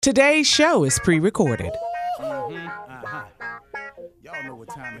Today's show is pre-recorded. Y'all know what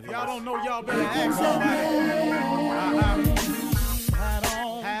time it is. Y'all don't know, y'all better ask somebody.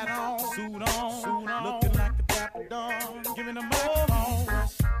 Hat on, suit on, looking like a dapper dog, giving them all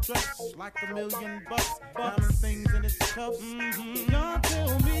dressed like $1,000,000, diamond things in its cuffs. Y'all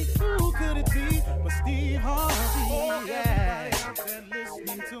tell me who could it be but Steve Harvey? Everybody out there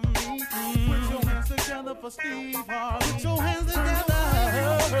listening to me, put your hands together for Steve Harvey. Put your hands together.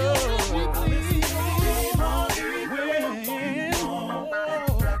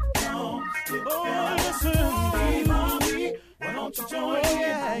 Why don't you join me?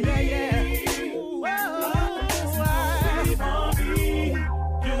 Yeah. Ooh, Steve Harvey.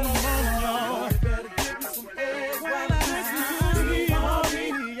 Get them on, y'all. Better give me some eggs while I listen to Steve Harvey.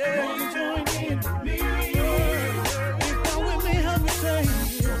 Yeah, won't you join in with me? If you're with me, help me say,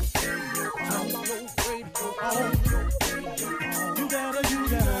 turn your radio on. You gotta turn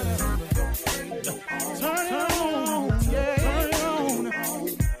it on. Yeah, turn it on.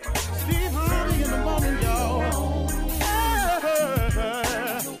 Steve Harvey in the morning, y'all.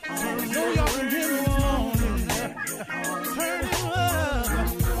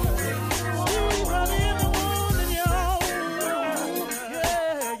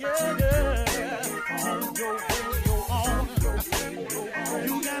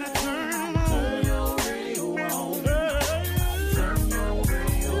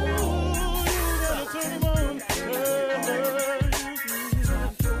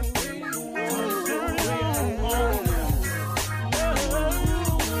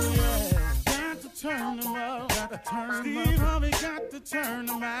 Steve Harvey got to turn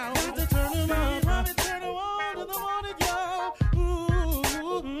them out. Got to turn them out. Steve Harvey turn them on to the morning, y'all.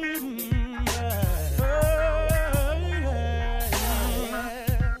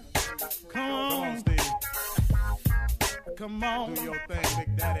 Yeah. Come on, Steve. Come on. Do your thing,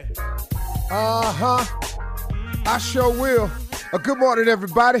 Big Daddy. I sure will. Good morning,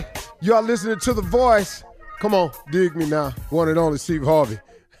 everybody. Y'all listening to The Voice. Come on, dig me now. One and only Steve Harvey.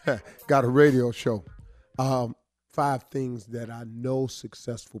 Got a radio show. 5 things that I know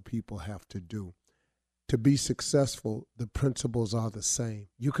successful people have to do. To be successful, the principles are the same.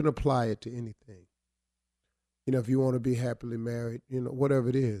 You can apply it to anything. You know, if you want to be happily married, you know, whatever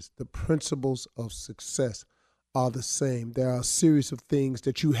it is, the principles of success are the same. There are a series of things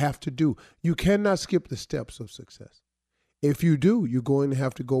that you have to do. You cannot skip the steps of success. If you do, you're going to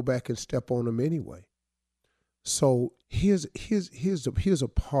have to go back and step on them anyway. So here's a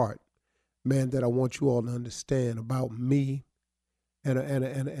part, man, that I want you all to understand about me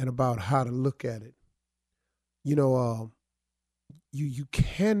and about how to look at it. You know, you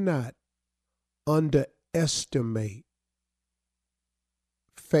cannot underestimate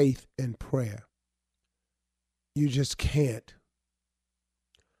faith and prayer. You just can't.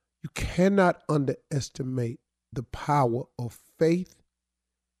 You cannot underestimate the power of faith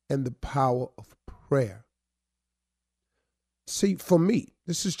and the power of prayer. See, for me,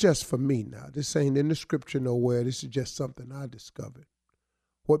 this is just for me now. This ain't in the scripture nowhere. This is just something I discovered.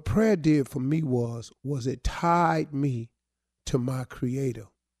 What prayer did for me was it tied me to my Creator.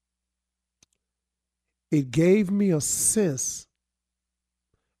 It gave me a sense,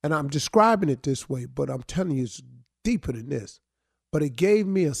 and I'm describing it this way, but I'm telling you it's deeper than this. But it gave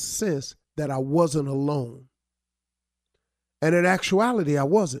me a sense that I wasn't alone. And in actuality, I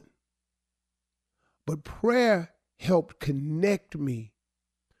wasn't. But prayer helped connect me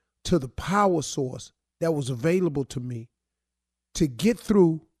to the power source that was available to me to get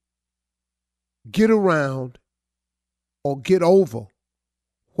through, get around, or get over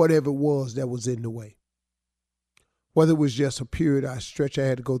whatever it was that was in the way. Whether it was just a period I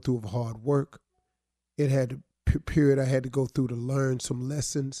had to go through of hard work, it had a period I had to go through to learn some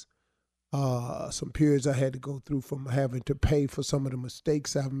lessons, some periods I had to go through from having to pay for some of the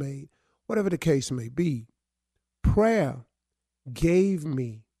mistakes I've made, whatever the case may be. Prayer gave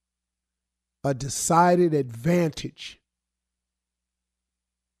me a decided advantage,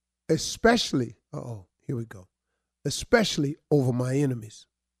 especially over my enemies.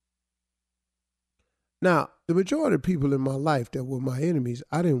 Now, the majority of people in my life that were my enemies,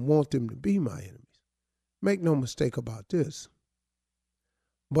 I didn't want them to be my enemies. Make no mistake about this.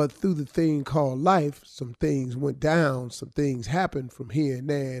 But through the thing called life, some things went down, some things happened from here and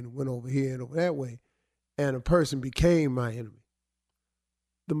there and went over here and over that way, and a person became my enemy.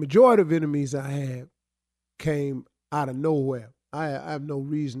 The majority of enemies I had came out of nowhere. I have no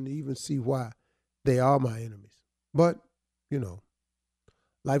reason to even see why they are my enemies. But, you know,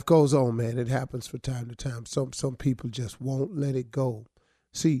 life goes on, man. It happens from time to time. Some people just won't let it go.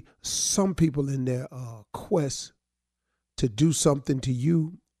 See, some people in their quest to do something to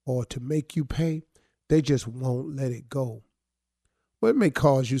you or to make you pay, they just won't let it go. Well, it may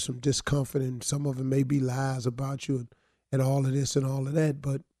cause you some discomfort, and some of it may be lies about you and all of this and all of that,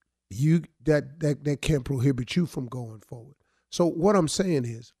 but that can't prohibit you from going forward. So what I'm saying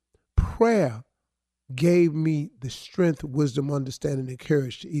is, prayer gave me the strength, wisdom, understanding, and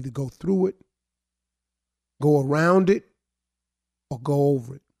courage to either go through it, go around it, or go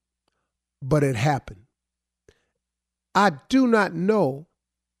over it. But it happened. I do not know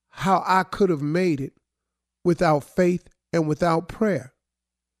how I could have made it without faith and without prayer.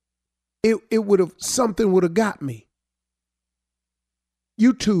 Something would have got me.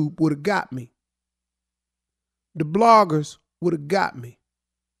 YouTube would have got me. The bloggers would have got me.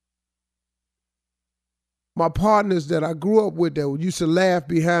 My partners that I grew up with that used to laugh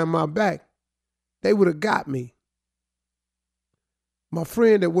behind my back, they would have got me. My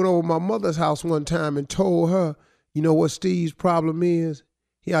friend that went over my mother's house one time and told her, you know what Steve's problem is?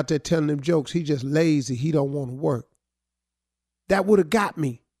 He out there telling them jokes. He just lazy. He don't want to work. That would have got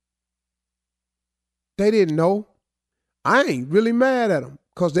me. They didn't know. I ain't really mad at them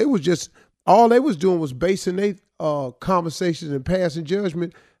because all they was doing was basing their conversations and passing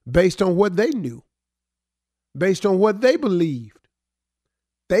judgment based on what they knew, based on what they believed.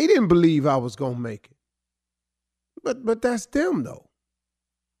 They didn't believe I was going to make it. But that's them, though.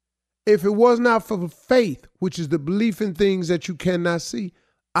 If it was not for faith, which is the belief in things that you cannot see,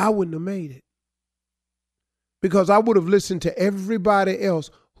 I wouldn't have made it. Because I would have listened to everybody else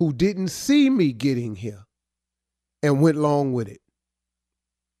who didn't see me getting here and went along with it.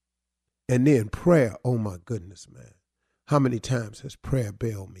 And then prayer, oh my goodness, man. How many times has prayer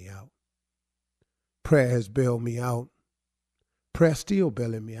bailed me out? Prayer has bailed me out. Prayer still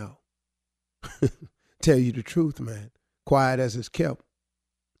bailing me out. Tell you the truth, man. Quiet as it's kept.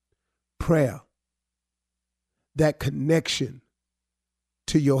 Prayer, that connection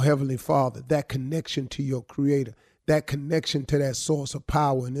to your Heavenly Father, that connection to your Creator, that connection to that source of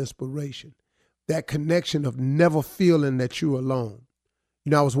power and inspiration, that connection of never feeling that you're alone. You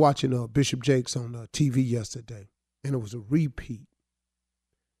know, I was watching Bishop Jakes on TV yesterday, and it was a repeat.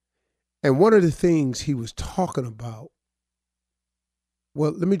 And one of the things he was talking about,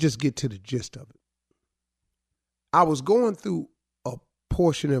 well, let me just get to the gist of it. I was going through a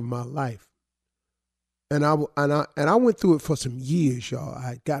portion of my life, and I went through it for some years, y'all. I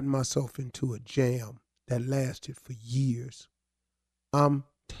had gotten myself into a jam that lasted for years. I'm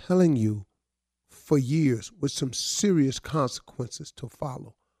telling you, for years, with some serious consequences to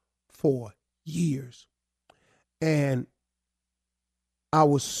follow, for years. And I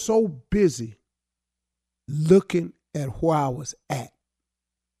was so busy looking at where I was at.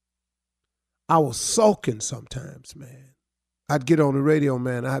 I was sulking sometimes, man. I'd get on the radio,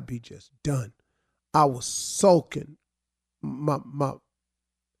 man, I'd be just done. I was sulking. My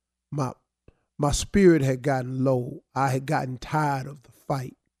spirit had gotten low. I had gotten tired of the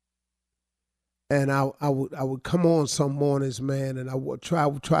fight. And I would come on some mornings, man, and I would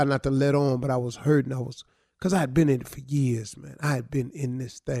try not to let on, but I was hurting. Because I had been in it for years, man. I had been in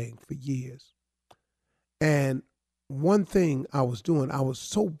this thing for years. And one thing I was doing, I was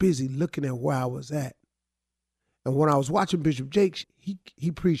so busy looking at where I was at. And when I was watching Bishop Jakes,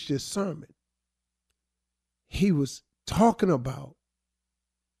 he preached this sermon. He was talking about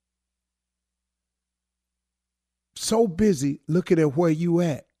so busy looking at where you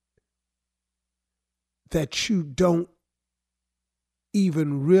at that you don't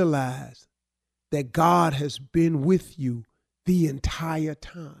even realize that God has been with you the entire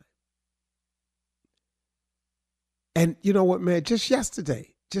time. And you know what, man, just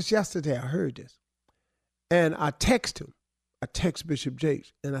yesterday I heard this. And I text Bishop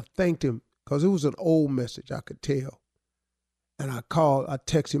Jakes, and I thanked him because it was an old message, I could tell. And I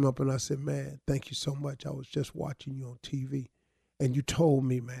text him up and I said, man, thank you so much. I was just watching you on TV. And you told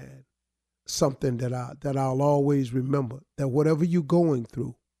me, man, something that I'll always remember, that whatever you're going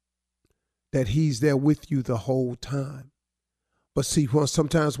through, that he's there with you the whole time. But see,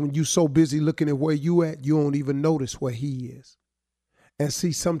 sometimes when you're so busy looking at where you at, you don't even notice where he is. And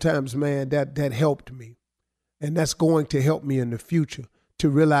see, sometimes, man, that helped me. And that's going to help me in the future to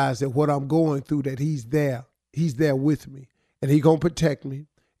realize that what I'm going through, that he's there with me. And he gonna protect me.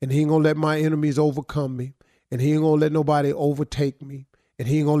 And he ain't gonna let my enemies overcome me. And he ain't gonna let nobody overtake me. And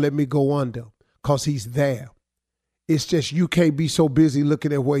he ain't gonna let me go under, because he's there. It's just you can't be so busy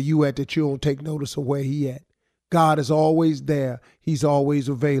looking at where you at that you don't take notice of where he at. God is always there. He's always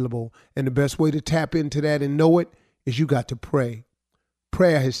available. And the best way to tap into that and know it is you got to pray.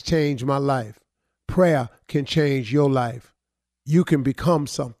 Prayer has changed my life. Prayer can change your life. You can become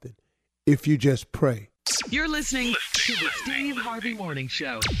something if you just pray. You're listening to the Steve Harvey Morning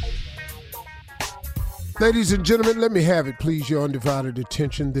Show. Ladies and gentlemen, let me have it, please, your undivided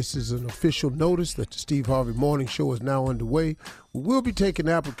attention. This is an official notice that the Steve Harvey Morning Show is now underway. We will be taking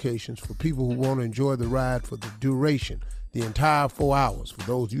applications for people who want to enjoy the ride for the duration, the entire 4 hours. For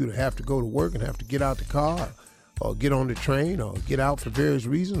those of you that have to go to work and have to get out the car or get on the train or get out for various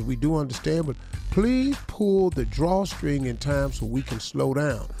reasons, we do understand, but please pull the drawstring in time so we can slow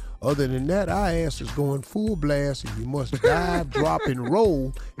down. Other than that, our ass is going full blast and you must dive, drop, and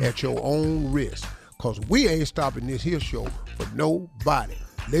roll at your own risk. Because we ain't stopping this here show for nobody.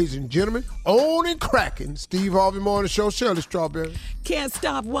 Ladies and gentlemen, on and cracking, Steve Harvey Morning Show, Shirley Strawberry. Can't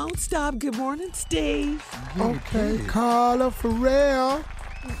stop, won't stop. Good morning, Steve. Okay, Carla Ferrell.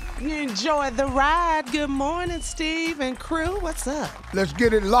 You enjoy the ride. Good morning, Steve and crew. What's up? Let's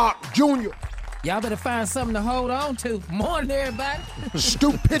get it locked, Junior. Y'all better find something to hold on to. Morning, everybody.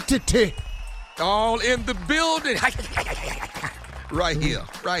 Stupidity. All in the building. Right here,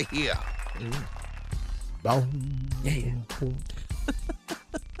 right here. Yeah.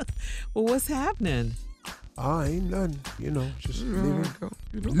 Well, what's happening? Ain't nothing, just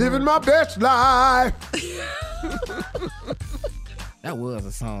living my best life. That was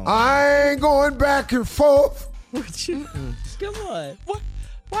a song. I ain't going back and forth. What you? Come on. What?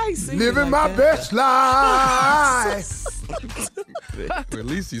 Why you singing Living like my that? best life. Well, at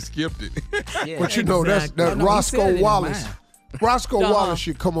least he skipped it. Yeah. But you know, that's I that know, he said it Roscoe in Wallace. mine. Roscoe Wallace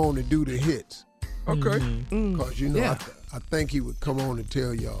should come on and do the hits. Okay. Because, Yeah. I think he would come on and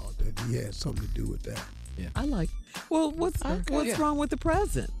tell y'all that he had something to do with that. I like. Well, what's wrong with the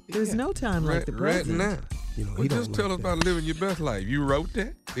present? There's no time like the Right present. now. He Well, don't just tell like us that. about living your best life. You wrote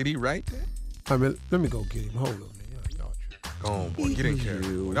that? Did he write that? I mean, let me go get him. Hold on, man. Y'all tripping. Go on, boy. Get in there.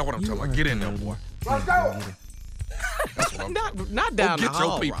 That's what I'm talking about. Get in there, boy. Roscoe! That's what I'm Not down Go the get your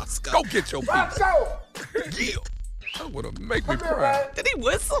hall, people. Roscoe. Go get your people. Roscoe! Yeah. That would have make me proud. Did he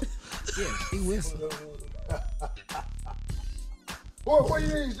whistle? Yeah, he whistled. What you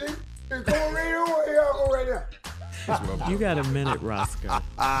need, Steve? Come on right here or y'all go right there? That's what I'm You got a minute, Roscoe.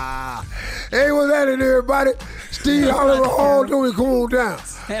 Hey, what's happening, everybody? Steve Oliver Hall, doing come on down.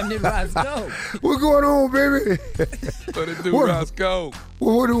 Having it right go. What's going on, baby? What it do, What? Roscoe?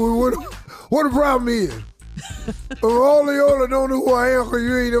 What the problem is? All of y'all that don't know who I am because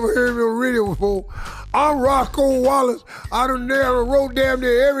you ain't never heard me on the radio before. I'm Roscoe Wallace. I done wrote damn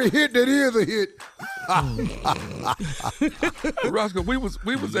near every hit that is a hit. Roscoe, we was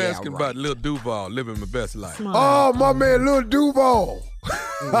asking about Lil Duval living my best life. Oh, my man, Lil Duval.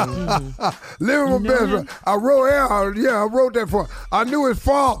 Living my best life. I wrote that for him. I knew his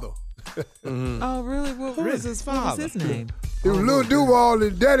father. Oh, really? What was his What was father? his name? It was Lil Duval.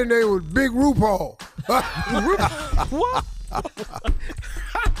 His daddy name was Big RuPaul. What?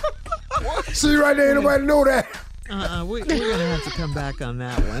 See right there, ain't nobody know that. We're gonna have to come back on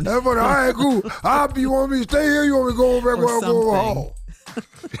that one. That's funny. All right, cool. You want me to stay here? You want me to go back Or where I go over something. hall?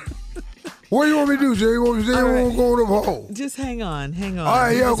 What do you want me to do, Jay? You want me to stay here or go over hall? Just hang on. All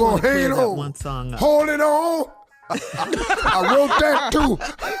right, We yeah, I'm just going wanna to hang clear it that on. one song up. Hold it on. I wrote that too.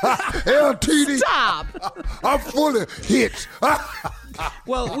 LTD. Stop. I'm full of hits.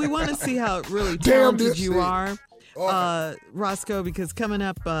 Well, we want to see how really Damn talented this you thing. are, Roscoe, because coming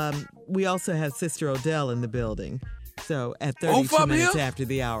up, we also have Sister Odell in the building. So at 32 from minutes here? after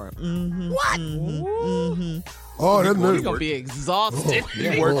the hour. What? Oh, that's You're nice. gonna be exhausted.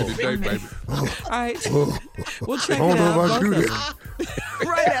 You working today, baby. All right. We'll check I don't it out. know if I can both do of that. them.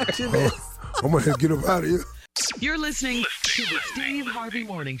 Right after this. I'm going to get up out of here. You're listening to the Steve Harvey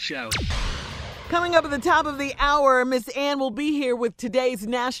Morning Show. Coming up at the top of the hour, Miss Ann will be here with today's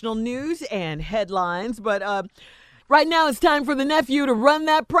national news and headlines. But right now it's time for the nephew to run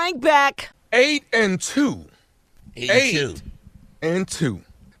that prank back. 8 and 2. 8 and 2.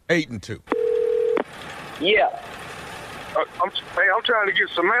 8 and 2. Yeah. I'm trying to get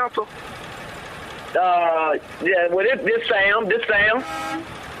Samantha. Yeah. Well, this Sam.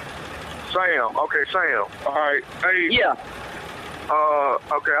 Sam. Okay, Sam. All right. Hey. Yeah.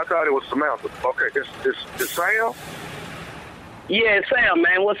 Okay, I thought it was Samantha. Okay, it's Sam? Yeah, it's Sam,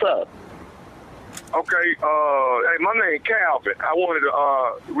 man. What's up? Okay, hey, my name Calvin. I wanted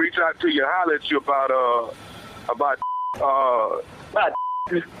to reach out to you and holler at you about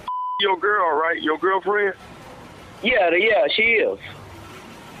your girl, right? Your girlfriend? Yeah, she is.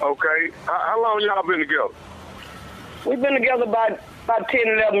 Okay. How long y'all been together? We've been together about 10,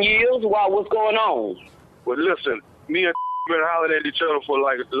 11 years. Wow, what's going on? Well, listen, me and been hollering at each other for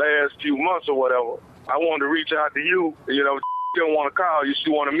like the last few months or whatever. I wanted to reach out to you. You know, didn't want to call you. She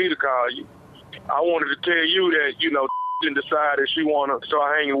wanted me to call you. I wanted to tell you that, and decided she want to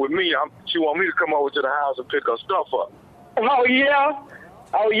start hanging with me. She want me to come over to the house and pick her stuff up. Oh, yeah?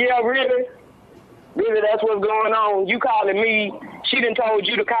 Oh, yeah, really? Really, that's what's going on? You calling me, she done told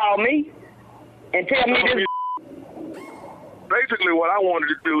you to call me and tell me this? Basically, what I wanted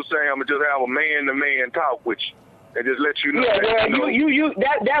to do, Sam, is just have a man-to-man talk with you and just let you know. Yeah,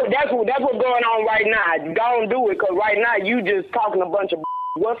 well, that's what's going on right now. Don't do it, because right now you just talking a bunch of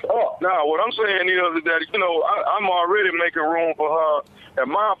what's up? No, what I'm saying is that, you know, I'm already making room for her at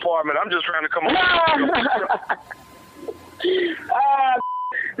my apartment. I'm just trying to come over.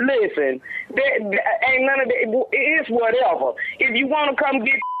 Listen, ain't none of that. It's whatever. If you want to come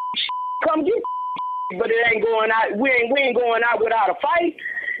get, come get. But it ain't going out. We ain't going out without a fight.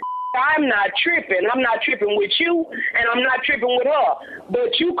 I'm not tripping. I'm not tripping with you, and I'm not tripping with her.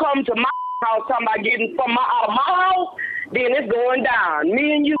 But you come to my house talking about getting from out of my house, then it's going down.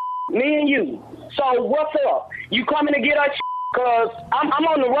 Me and you. So what's up? You coming to get us? Cause I'm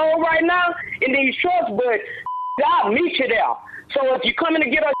on the road right now in these trucks, but I'll meet you there. So if you coming to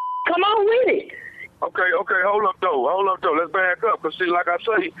get us, come on with it. Okay, hold up though. Let's back up, because see, like I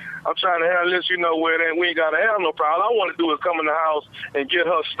say, I'm trying to handle this, you know, where we ain't got to have no problem. All I want to do is come in the house and get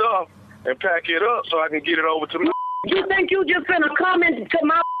her stuff and pack it up so I can get it over to me. You think you just finna come into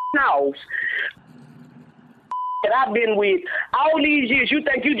my house that I've been with all these years? You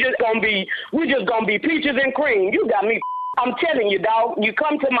think we're just gonna be peaches and cream? You got me. I'm telling you, dog, you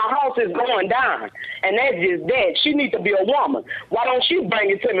come to my house, it's going down. And that's just that. She needs to be a woman. Why don't she bring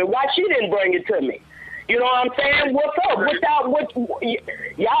it to me? Why she didn't bring it to me? You know what I'm saying? What's up?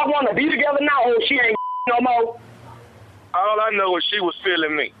 Y'all want to be together now, or she ain't no more? All I know is she was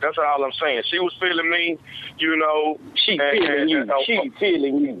feeling me. That's all I'm saying. She was feeling me, you know. She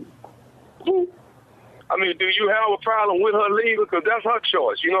feeling you. I mean, do you have a problem with her leaving? Because that's her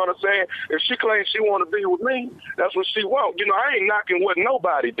choice. You know what I'm saying? If she claims she want to be with me, that's what she want. You know, I ain't knocking what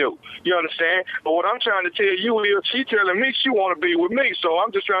nobody do. You understand? But what I'm trying to tell you is she telling me she want to be with me. So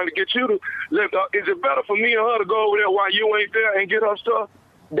I'm just trying to get you to let is it better for me and her to go over there while you ain't there and get her stuff?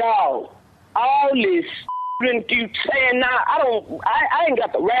 Dog, all this you saying now, I ain't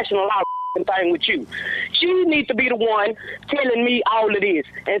got the rationalize thing with you. She needs to be the one telling me all of this.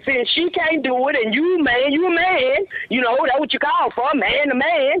 And since she can't do it, and you a man, you know, that's what you call for, man to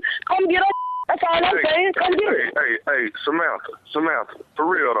man, come get her. That's all I'm saying. Come get her. Hey, Samantha, for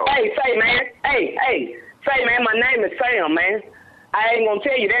real though. Hey, say man, my name is Sam, man. I ain't gonna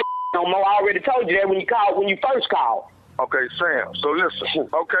tell you that no more. I already told you that when you first called. Okay, Sam, so listen.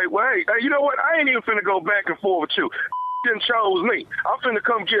 Okay, well, hey, you know what? I ain't even finna go back and forth with you. Didn't chose me. I'm finna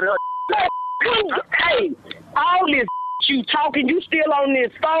come get her. Hey, all this you talking, you still on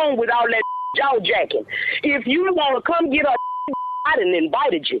this phone with all that jaw jacking. If you want to come get her, I done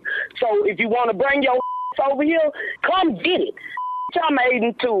invited you. So if you want to bring your over here, come get it. I'm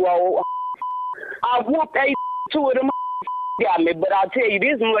 82. I whooped 82 of them got me, but I'll tell you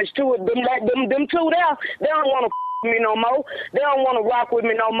this much to it. Them two there, they don't want to me no more. They don't want to rock with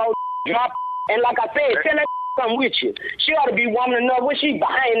me no more. Drop. And like I said, tell that come with you. She ought to be woman enough where she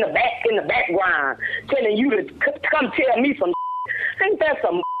behind in the background, telling you to come tell me some. Ain't that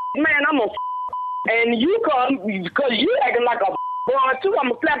some man? I'm a and you come because you acting like a boy too.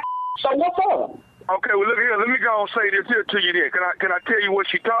 I'm a slap. So what's up? Okay, well look here. Let me go and say this here to you. Then can I tell you what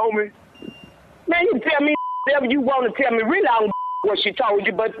she told me? Man, you tell me whatever you want to tell me. Really, I don't what she told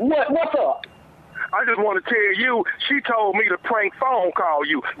you, but what's up? I just want to tell you, she told me to prank phone call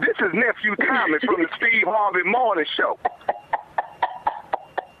you. This is Nephew Tommy from the Steve Harvey Morning Show.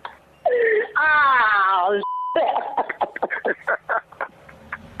 Oh,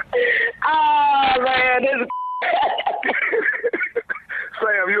 oh man, this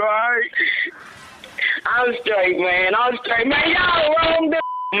Sam, you all right? I'm straight, man. Man, y'all wrong,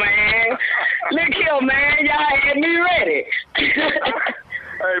 man. Look here, man. Y'all had me ready.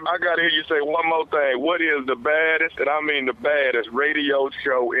 Hey, I got to hear you say one more thing. What is the baddest, and I mean the baddest, radio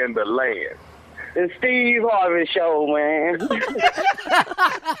show in the land? The Steve Harvey Show, man.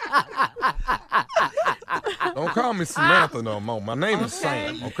 Don't call me Samantha no more. My name is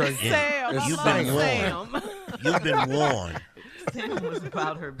Sam, okay? Sam. You've been warned. You've been warned. Sam was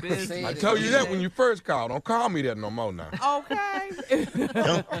about her business. I told you that when you first called. Don't call me that no more now. Okay.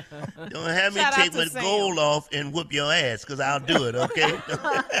 Don't have me Shout take out my to Sam. gold off and whoop your ass, because I'll do it, okay?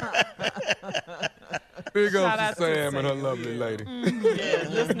 Big Shout up out to to Sam and her Sam. lovely lady. Yeah,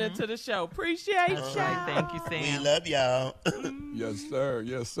 listening to the show. Appreciate you. Thank you, We Sam. love y'all. Yes, sir.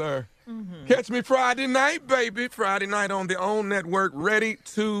 Yes, sir. Catch me Friday night, baby. Friday night on the OWN Network. Ready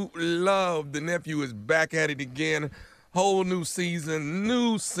to Love. The nephew is back at it again. Whole new season,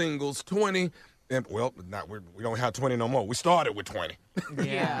 new singles, 20 Well, we don't have 20 no more. We started with 20.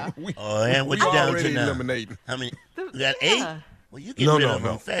 Yeah. And what we you down already to now? eliminating. How many? You got 8? Well, you get rid of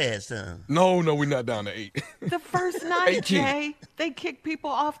them fast, huh? No, we're not down to 8. The first night, Jay, they kick people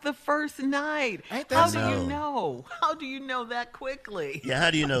off the first night. How do you know? How do you know that quickly? Yeah,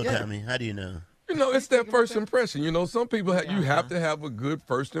 how do you know, Tommy? How do you know? It's that first impression. Some people you have to have a good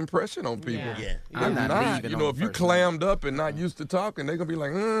first impression on people. Yeah. I'm not leaving if you clammed up and not used to talking, they're gonna be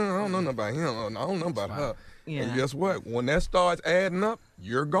like, I don't know about him, or I don't know about her. Yeah. And guess what? When that starts adding up,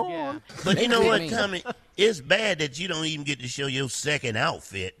 you're gone. Yeah. But you know what, Tommy? It's bad that you don't even get to show your second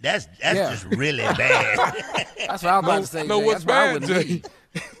outfit. That's just really bad. That's what I was about to say. No, Jay. what's That's why I bad, wouldn't Jay? leave.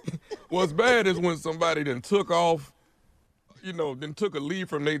 What's bad is when somebody then took off, then took a leave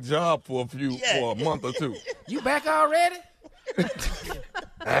from their job for a month or two. You back already?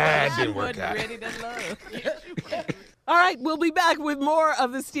 It didn't work out. Ready to love. All right, we'll be back with more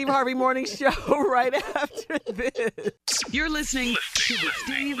of the Steve Harvey Morning Show right after this. You're listening to the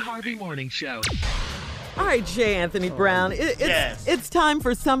Steve Harvey Morning Show. All right, J. Anthony Brown, it's time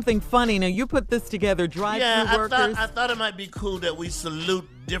for something funny. Now, you put this together, drive-through workers. I thought it might be cool that we salute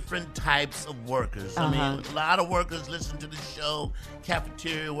different types of workers. I mean, a lot of workers listen to the show,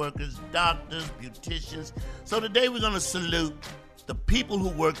 cafeteria workers, doctors, beauticians. So today we're going to salute the people who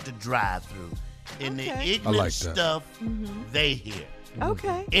work the drive-through and the ignorant stuff they hear.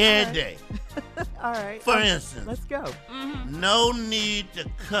 Okay. Every day. All right. For instance. Let's go. No need to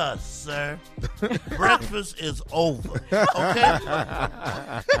cuss, sir. Breakfast is over. Okay?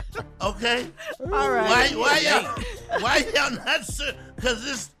 Okay? All right. Why y'all not serving?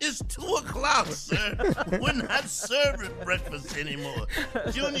 Because it's 2 o'clock, sir. We're not serving breakfast anymore.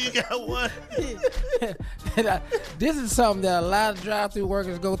 Junior, you got one? This is something that a lot of drive-through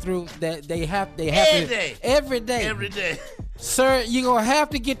workers go through that they have Every to Every day. Sir, you're going to have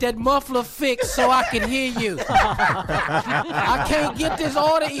to get that muffler fixed so I can hear you. I can't get this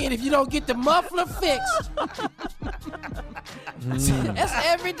order in if you don't get the muffler fixed. That's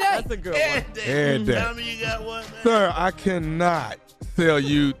every day. That's a good one. Every day. Tommy, you got one, man? Sir, I cannot sell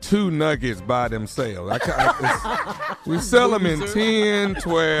you 2 nuggets by themselves. We sell them in 10,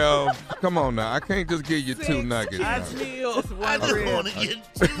 12. Come on now. I can't just give you 2 nuggets. I just want to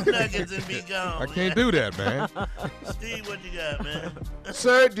get 2 nuggets and be gone. I can't do that, man. Steve, what you got, man?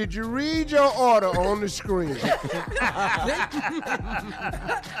 Sir, did you read your order on the screen?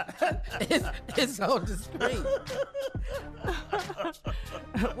 It's on the screen.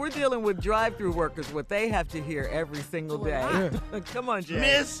 We're dealing with drive-through workers, what they have to hear every single day. Come on, Jay.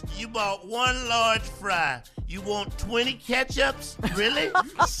 Miss, you bought 1 large fry. You want 20 ketchups? Really?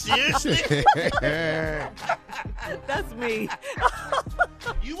 Seriously? That's me.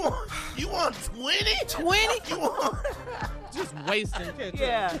 You want 20? 20? You want? Just wasting ketchup.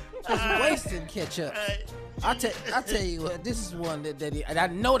 Yeah. Just wasting ketchup. I tell you what, this is one that I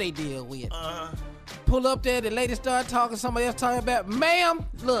know they deal with. Pull up there, the lady start talking, somebody else talking about, ma'am,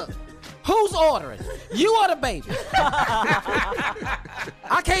 look, who's ordering? You or the baby?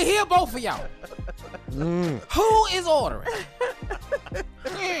 I can't hear both of y'all. Who is ordering? I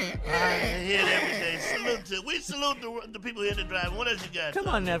hear it every day. We salute the people here in the drive. What else you got? Come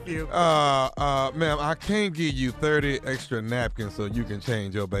on, nephew. Ma'am, I can't give you 30 extra napkins so you can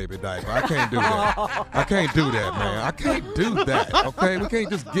change your baby diaper. I can't do that. I can't do that, man. I can't do that, okay? We can't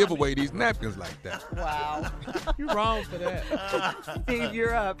just give away these napkins like that. Wow. You're wrong for that. Steve,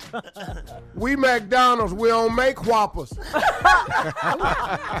 you're up. We McDonald's, we don't make Whoppers.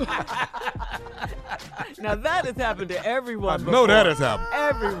 Now, that has happened to everyone before. No, that has happened.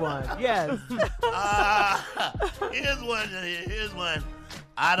 Everyone, yes. Here's one.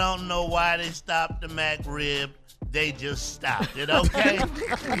 I don't know why they stopped the McRib. They just stopped it, okay?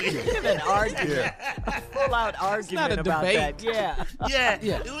 An argument. A full-out argument about debate. that. Yeah.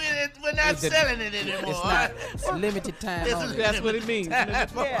 Yeah. We're not selling it anymore. It's limited time only. That's what it means.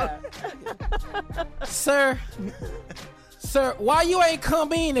 Yeah. Sir, why you ain't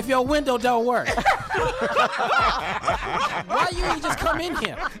come in if your window don't work? Why you ain't just come in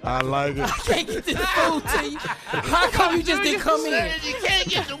here? I like it. I can't get this food to you. How come you just didn't come in? You can't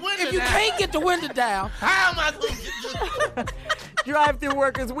get the window If you can't get the window down, how am I going to get this? Drive-through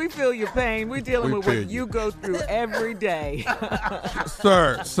workers, we feel your pain. We're dealing with what you go through every day.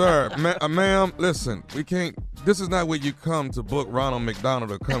 Sir, ma'am, listen, we can't. This is not where you come to book Ronald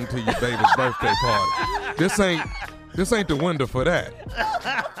McDonald or come to your baby's birthday party. This ain't the window for that.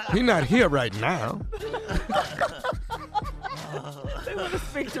 He not here right now. They want to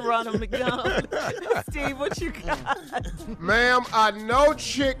speak to Ronald McDonald. Steve, what you got? Ma'am, I know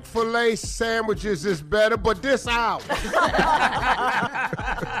Chick-fil-A sandwiches is better, but this ours.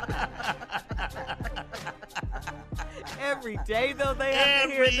 Every day, though, they have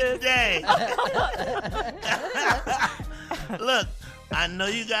to hear this. Every day. Look, I know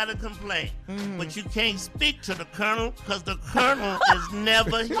you got a complaint, but you can't speak to the colonel because the colonel is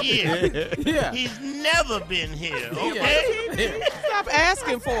never here. Yeah. He's never been here, okay? Stop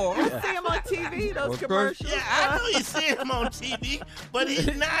asking for him. See him on TV, those Okay. commercials. Yeah, I know you see him on TV, but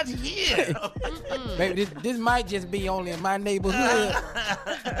he's not here. Baby, this might just be only in my neighborhood,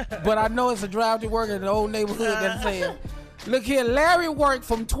 but I know it's a drive to work in an old neighborhood that's saying, look here, Larry worked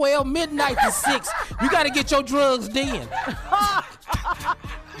from 12 midnight to 6. You got to get your drugs then.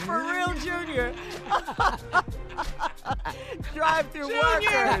 For real, Junior. Drive-through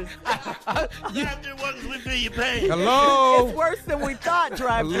workers. Drive-through workers, we feel your pain. Hello? It's worse than we thought,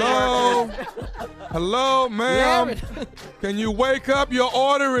 drive-through Hello? workers. Hello, ma'am? Can you wake up? Your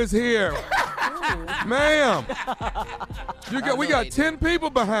order is here. Ma'am. We got 10 people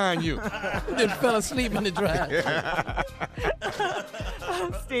behind you. Then fell asleep in the drive.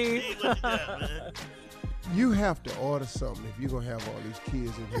 Steve. What you got, man? You have to order something if you're going to have all these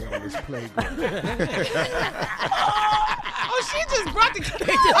kids in here on this playground. Oh, she just brought the kids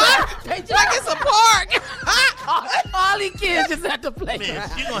like it's a park. All these kids just at the play. Man,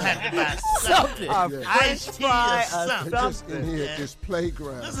 you're going to have to buy Something. something. Iced tea or something. Just in here at this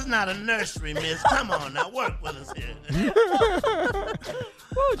playground. This is not a nursery, miss. Come on now, work with us here.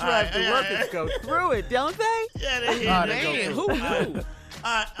 Woo, drive-through workers go through it, don't they? Yeah, they hear Man, who knew?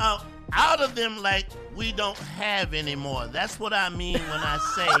 out of them like we don't have anymore. That's what I mean when I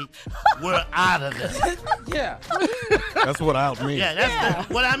say we're out of them. Yeah. That's what I mean. Yeah, that's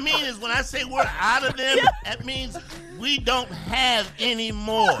what I mean is when I say we're out of them, that means we don't have any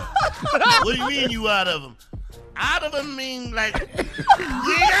more. What do you mean you out of them? Out of them mean like we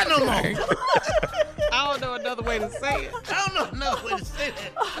ain't got no more. I don't know another way to say it. I don't know another way to say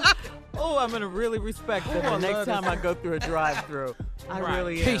that. Oh, I'm going to really respect them the next time I go through a drive-through. I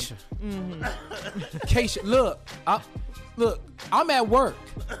really am. Keisha. Keisha, look, I'm at work.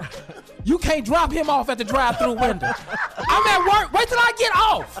 You can't drop him off at the drive-through window. I'm at work. Wait till I get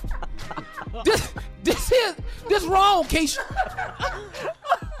off. This wrong, Keisha.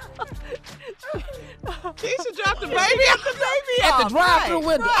 Keisha dropped the baby At the drive-through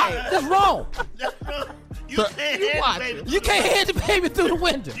window. That's wrong. You You can't hand the baby through the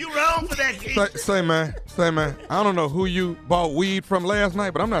window. You wrong for that, Keisha. Say, man, I don't know who you bought weed from last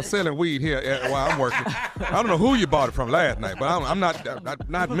night, but I'm not selling weed here while I'm working. I don't know who you bought it from last night, but I'm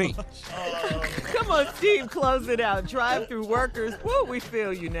not me. Come on, Steve, close it out. Drive-through workers, woo, we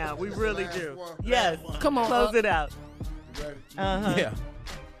feel you now. We really do. Yes, Come on. close it out. Uh-huh. Yeah.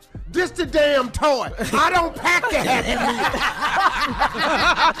 This the damn toy. I don't pack the Happy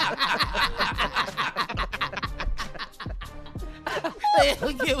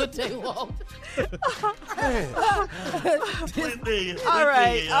They get what they want. All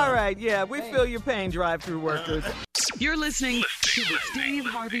right, yeah, we feel your pain, drive-through workers. You're listening to the Steve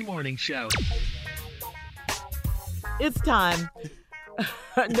Harvey Morning Show. It's time.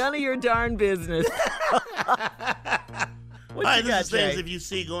 None of your darn business. What All right, you got, this is things Jay? if you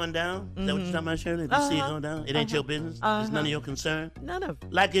see going down. Is that what you're talking about, Shirley? If you see it going down, it ain't your business. It's none of your concern. None of.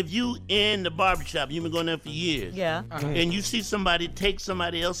 Like if you in the barbershop, you've been going there for years. Yeah. And you see somebody take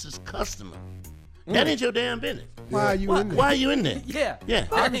somebody else's customer. That ain't your damn business. Why are you in there? Why are you in there? Yeah. Yeah.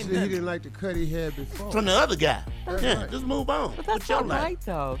 Obviously, he didn't like the cut he had before. From the other guy. Yeah, right. just move on. But that's With your not life. right,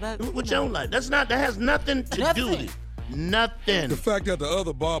 though. With your life. That has nothing to do with it. Nothing. The fact that the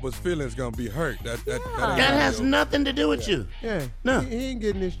other barber's feelings gonna be hurt, that ain't That gonna has be okay. nothing to do with you. Yeah. No. He ain't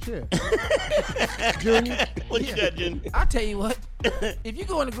getting his check. Junior. What you got, Junior? I tell you what, if you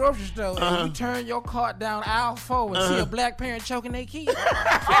go in the grocery store and you turn your cart down aisle 4 and see a black parent choking their kid,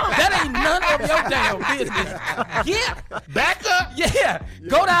 that ain't none of your damn business. Get back up. Yeah.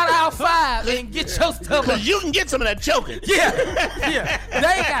 Go down aisle 5 and get your stuff. Because you can get some of that choking. Yeah. They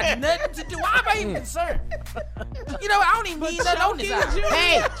ain't got nothing to do. Why am I even concerned? You know, I don't even need nothing on this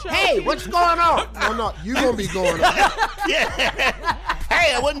aisle. Hey, what's going on? No, you gonna be going on. Yeah.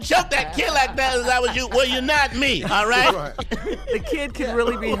 Hey, I wouldn't choke that kid like that as I was you. Well, you're not me, all right? Right. The kid can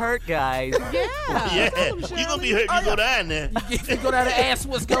really be hurt, guys. Yeah. You're going to be hurt if you go down there. You go down and ask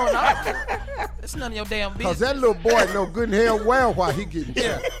what's going on. It's none of your damn Cause business. that little boy know good and hell well why he getting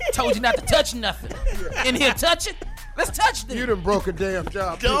checked. Told you not to touch nothing. In here, touch it. Let's touch this. You done broke a damn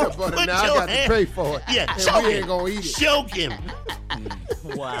job. Don't Peanut butter. put Now I your got hand- to pay for it. Yeah, and choke we him. ain't gonna eat it. Choke him.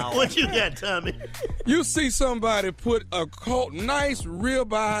 Wow. What you got, Tommy? You see somebody put a nice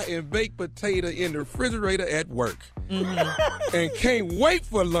ribeye and baked potato in the refrigerator at work. and can't wait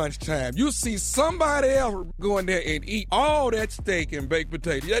for lunchtime. You see somebody else go in there and eat all that steak and baked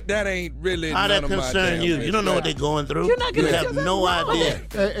potato. That ain't really How none that of my concern damn you? business. You don't know what they're going through. You're not gonna you do have that? no idea.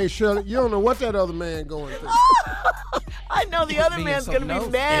 Hey, Shirley, you don't know what that other man going through. I know the other man's going to be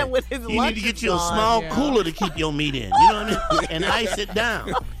mad with his You lunch. need to get you a small cooler to keep your meat in. You know what I mean? And ice it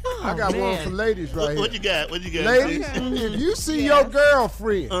down. I got one for ladies right What here. you got? What you got? Ladies, if you see your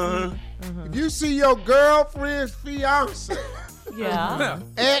girlfriend, if you see your girlfriend's fiance Yeah.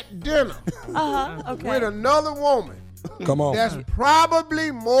 at dinner Okay. with another woman, Come on. that's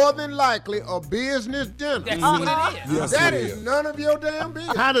probably more than likely a business dinner. That's what it is. Yes, That it is none of your damn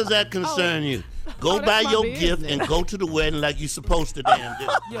business. How does that concern you? Go buy your gift and go to the wedding like you're supposed to damn do.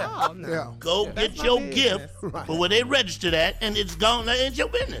 Yeah. Go get your gift for where they registered at, and it's gone. That ain't your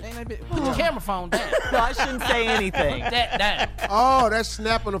business. Put your camera phone down. So I shouldn't say anything. That. Oh, that's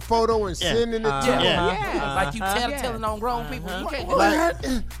snapping a photo and sending it to her. Yeah. Like you telling on grown people. You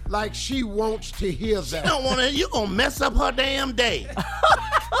can't Like she wants to hear that. You don't want to. You're gonna mess up her damn day.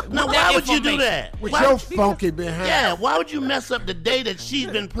 Now, why would you do that? With Why your would- funky behind. Yeah, why would you mess up the day that she's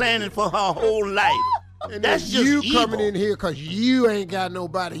been planning for her whole life? And That's then just you evil. coming in here because you ain't got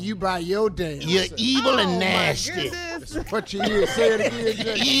nobody. You buy your damn. You're self. evil and nasty. What you hear? Say it again,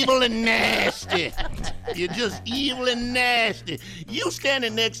 Jay. Evil and nasty. You're just evil and nasty. You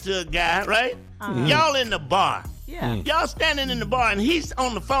standing next to a guy, right? Y'all in the bar. Yeah. Y'all standing in the bar, and he's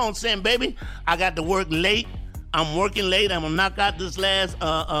on the phone saying, "Baby, I got to work late. I'm working late. I'm gonna knock out this last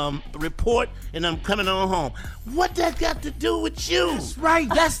report, and I'm coming on home." What that got to do with you? That's right.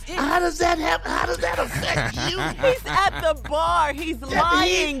 That's it. How does that happen? How does that affect you? He's at the bar. He's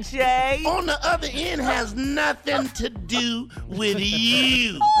lying, Jay. On the other end has nothing to do with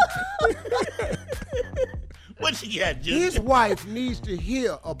you. What you got, His Junior? wife needs to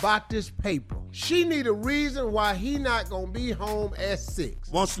hear about this paper. She need a reason why he not gonna be home at 6.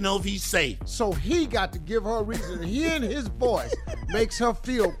 Wants to know if he's safe. So he got to give her a reason. And hearing his voice makes her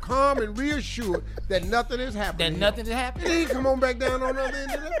feel calm and reassured that nothing is happening. That nothing to happen. And he come on back down on the other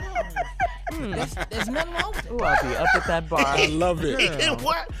end of that bar. There's nothing wrong with it. Ooh, I'll be up at that bar. I love it. And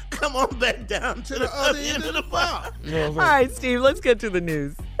what? Come on back down to the other end of the bar. All right, Steve, let's get to the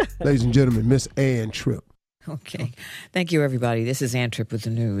news. Ladies and gentlemen, Miss Ann Tripp. Okay. Thank you, everybody. This is Ann Tripp with the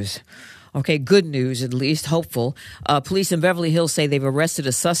news. Okay, good news, at least, hopeful. Police in Beverly Hills say they've arrested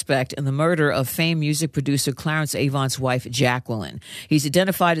a suspect in the murder of famed music producer Clarence Avant's wife, Jacqueline. He's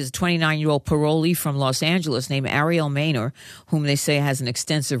identified as a 29-year-old parolee from Los Angeles named Ariel Maynor, whom they say has an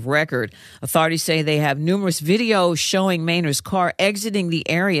extensive record. Authorities say they have numerous videos showing Maynor's car exiting the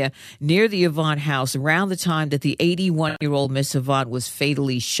area near the Avant house around the time that the 81-year-old Miss Avant was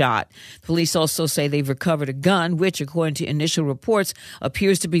fatally shot. Police also say they've recovered a gun, which, according to initial reports,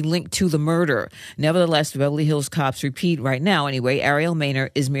 appears to be linked to the murder. Nevertheless, the Beverly Hills cops repeat right now, anyway, Ariel Maynor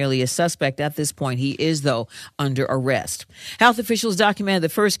is merely a suspect at this point. He is, though, under arrest. Health officials documented the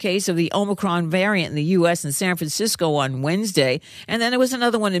first case of the Omicron variant in the U.S. in San Francisco on Wednesday, and then there was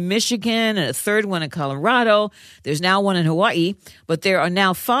another one in Michigan and a third one in Colorado. There's now one in Hawaii, but there are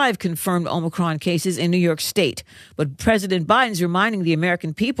now 5 confirmed Omicron cases in New York State. But President Biden's reminding the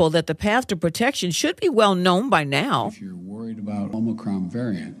American people that the path to protection should be well known by now. If you're worried about Omicron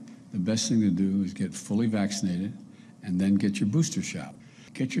variant, the best thing to do is get fully vaccinated and then get your booster shot.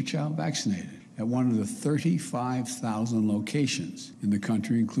 Get your child vaccinated at one of the 35,000 locations in the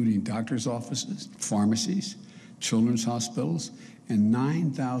country, including doctor's offices, pharmacies, children's hospitals, and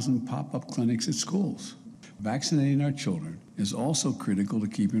 9,000 pop-up clinics at schools. Vaccinating our children is also critical to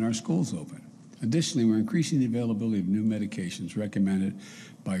keeping our schools open. Additionally, we're increasing the availability of new medications recommended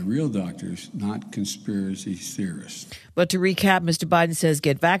by real doctors, not conspiracy theorists. But to recap, Mr. Biden says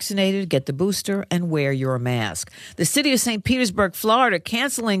get vaccinated, get the booster, and wear your mask. The city of St. Petersburg, Florida,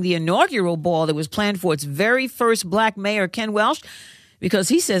 canceling the inaugural ball that was planned for its very first black mayor, Ken Welsh, because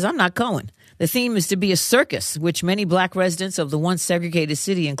he says, I'm not going. The theme is to be a circus, which many black residents of the once segregated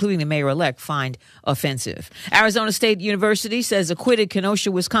city, including the mayor-elect, find offensive. Arizona State University says acquitted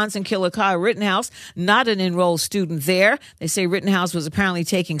Kenosha, Wisconsin killer Kyle Rittenhouse, not an enrolled student there. They say Rittenhouse was apparently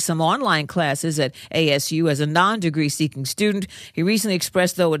taking some online classes at ASU as a non-degree seeking student. He recently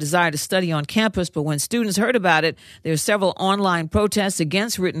expressed, though, a desire to study on campus, but when students heard about it, there were several online protests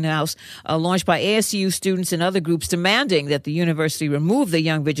against Rittenhouse launched by ASU students and other groups demanding that the university remove the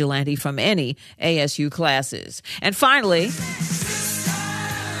young vigilante from any ASU classes. And finally,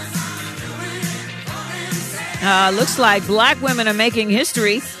 Looks like black women are making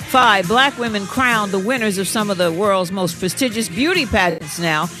history. 5 black women crowned the winners of some of the world's most prestigious beauty pageants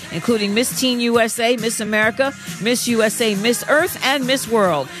now, including Miss Teen USA, Miss America, Miss USA, Miss Earth, and Miss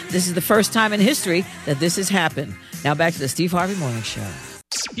World. This is the first time in history that this has happened. Now back to the Steve Harvey Morning Show.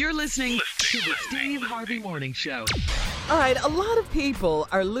 You're listening to the Steve Harvey Morning Show. All right, a lot of people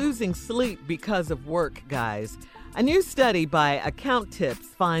are losing sleep because of work, guys. A new study by Account Tips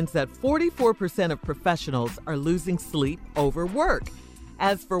finds that 44% of professionals are losing sleep over work.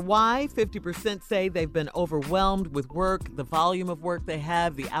 As for why, 50% say they've been overwhelmed with work, the volume of work they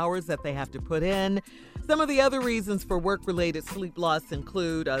have, the hours that they have to put in. Some of the other reasons for work-related sleep loss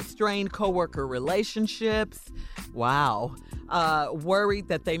include strained coworker relationships. Wow. Worried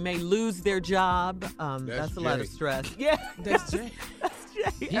that they may lose their job. That's a lot of stress. Yeah, That's Jay. that's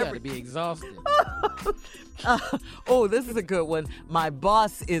Jay. He ought to be exhausted. Oh, this is a good one. My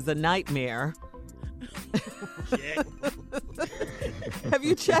boss is a nightmare. Have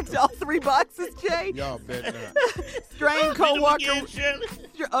you checked all 3 boxes, Jay? Y'all bet not. Strained coworker.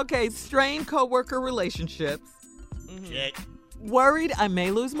 Okay, strained coworker relationships. Check. Worried I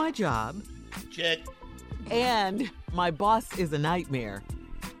may lose my job. Check. And my boss is a nightmare.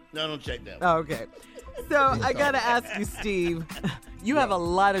 No, don't check that one. Oh, okay. So I got to ask you, Steve, you have a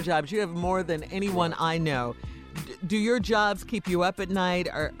lot of jobs. You have more than anyone I know. Do your jobs keep you up at night?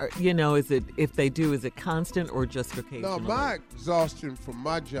 Or, is it, if they do, is it constant or just occasional? No, my exhaustion from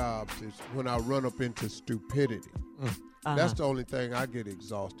my jobs is when I run up into stupidity. That's the only thing I get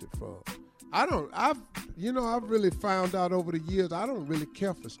exhausted from. I've really found out over the years, I don't really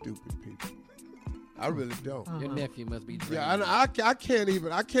care for stupid people. I really don't. Your nephew must be drained. Yeah, I can't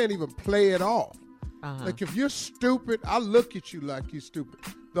even play it off. Like if you're stupid, I look at you like you're stupid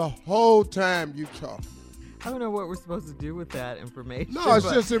the whole time you talk. I don't know what we're supposed to do with that information. No, it's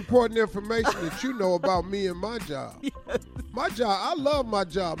just important information that you know about me and my job. Yes. My job, I love my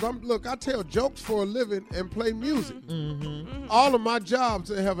jobs. I tell jokes for a living and play music. All of my jobs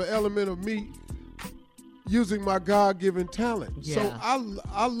have an element of me using my God-given talent. Yeah. So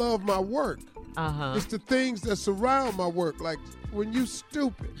I love my work. It's the things that surround my work, like when you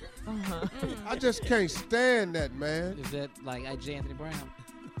stupid. I just can't stand that, man. Is that like J. Anthony Brown?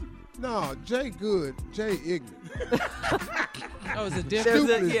 No, Jay good, Jay ignorant. Oh, is it different?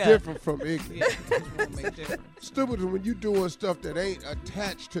 Stupid is different from ignorant. Yeah. Stupid is when you doing stuff that ain't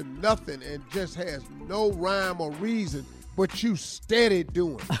attached to nothing and just has no rhyme or reason, but you steady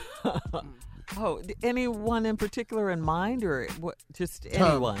doing. Oh, anyone in particular in mind, or what? Just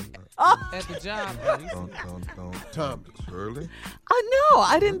Tom. anyone? At the job. Don't. Tom. Shirley? I know.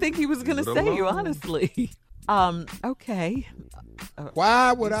 I didn't think he was going to say you, honestly. Okay.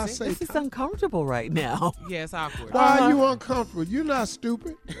 Why would I say this is uncomfortable right now. Yeah, it's awkward. Why are you uncomfortable? You're not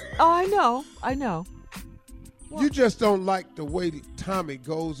stupid. Oh, I know. You just don't like the way that Tommy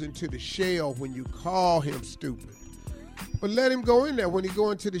goes into the shell when you call him stupid. But let him go in there. When he go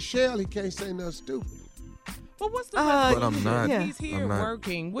into the shell, he can't say nothing stupid. Well, what's the But I'm not. He's here I'm not.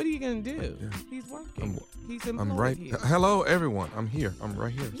 working. What are you going to do? Yeah. He's working. He's employed I'm right. here. Hello, everyone. I'm here. I'm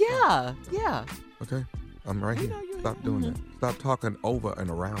right here. Yeah. Okay. I'm right here. Stop doing that. Stop talking over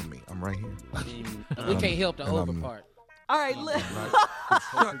and around me. I'm right here. We can't help the and over I'm- part. All right.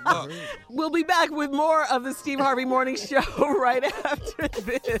 Shut up. We'll be back with more of the Steve Harvey Morning Show right after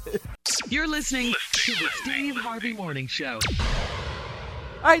this. You're listening to the Steve Harvey Morning Show.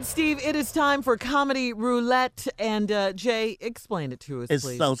 All right, Steve, it is time for Comedy Roulette. And Jay, explain it to us, It's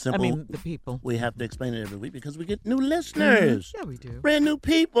please. so simple. I mean, the people. We have to explain it every week because we get new listeners. Yeah, we do. Brand new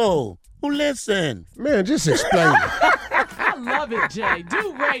people who listen. Man, just explain it. I love it, Jay.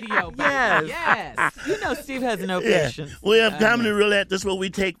 Do radio, baby. Yes. You know Steve has no Yeah. patience. We have Comedy Roulette. This is where we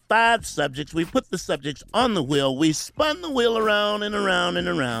take 5 subjects. We put the subjects on the wheel. We spun the wheel around and around and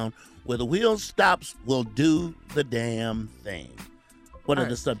around. Where the wheel stops, we'll do the damn thing. What are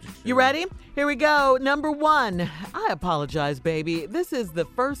the subjects? You ready? Here we go. Number 1. I apologize, baby. This is the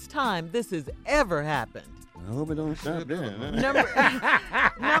first time this has ever happened. I hope it don't stop there.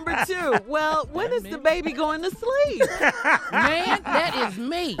 Number 2. Well, when is the baby going to sleep? Man, that is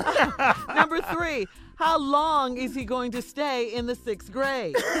me. Number 3. How long is he going to stay in the 6th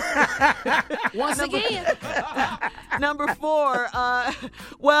grade? Once again. Number 4.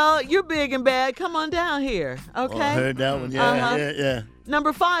 Well, you're big and bad. Come on down here. Okay. Oh, I heard that one. Yeah, yeah.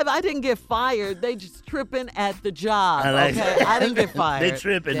 Number 5, I didn't get fired. They just tripping at the job. I like okay, I didn't get fired. They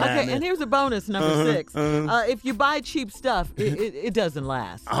tripping. Okay, and here's a bonus, number 6. If you buy cheap stuff, it doesn't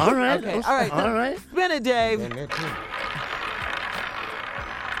last. All right. Okay, all right. All right. Spin it, Dave.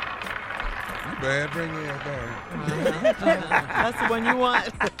 bad. Bring your ass down. That's the one you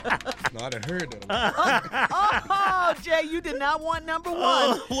want. No, I done heard that. Oh, Jay, you did not want number one.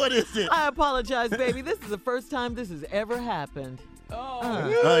 Oh, what is it? I apologize, baby. This is the first time this has ever happened.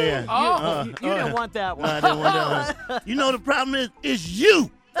 Oh, yeah. You didn't want that one. No, I didn't want that one. You know the problem is you.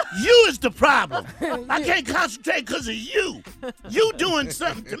 You is the problem. I can't concentrate because of you. You doing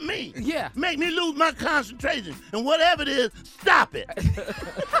something to me. Yeah. Make me lose my concentration. And whatever it is, stop it.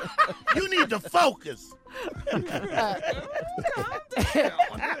 You need to focus. Hey,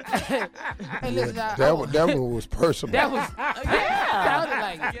 listen, That one was personal. that was sounded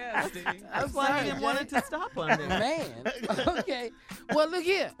like it. Yeah, Steve. That's why I didn't want it to stop on there. Man. Okay. Well, look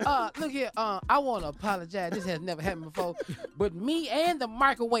here. I want to apologize. This has never happened before. But me and the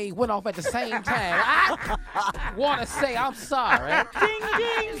microwave went off at the same time. I want to say I'm sorry. Ding,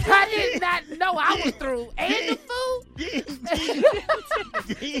 ding. I did not know I was through. And the food.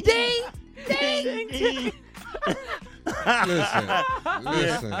 Ding, ding, ding.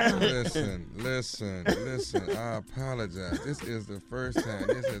 Listen. I apologize. This is the first time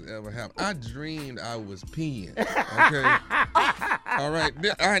this has ever happened. I dreamed I was peeing. Okay? All right?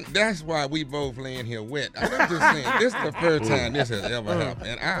 That's why we both laying here wet. I'm just saying, this is the first time this has ever happened.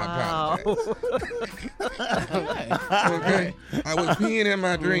 And I apologize. Okay? I was peeing in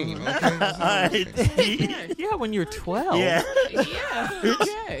my dream. Okay? Yeah, when you're 12. Yeah.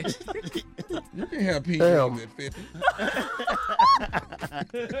 Okay. You can have pee at 50.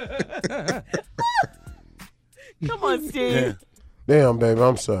 Come on, Steve. Damn, baby,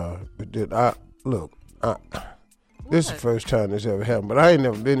 I'm sorry. But this is the first time this ever happened, but I ain't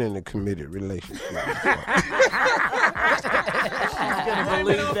never been in a committed relationship. She's gonna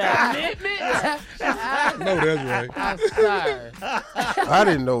believe that. No, that's right. I'm sorry. I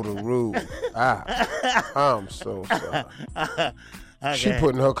didn't know the rules. I'm so sorry. Okay. She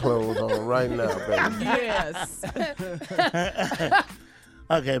putting her clothes on right now, baby. Yes.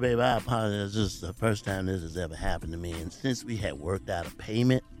 Okay, baby, I apologize. This is the first time this has ever happened to me. And since we had worked out a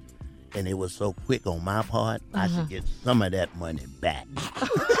payment and it was so quick on my part, I should get some of that money back.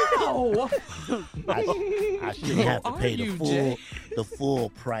 I shouldn't have to pay the full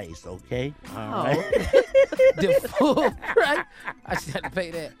price, okay? All right. The full price. I should have to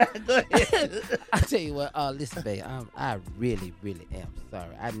pay that. Go ahead. I tell you what, listen, babe, I really, really am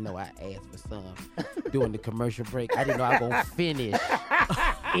sorry. I know I asked for some during the commercial break. I didn't know I was going to finish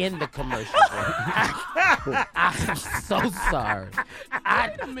in the commercial break. I'm so sorry.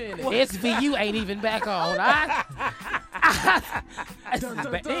 SVU ain't even back on.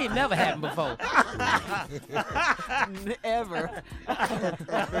 It ain't never happened before. Ever.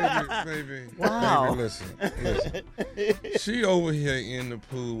 Baby, Wow. listen. She over here in the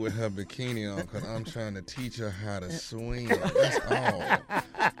pool with her bikini on because I'm trying to teach her how to swim. That's all.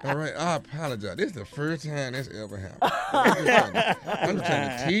 All right, I apologize. This is the first time this ever happened. I'm just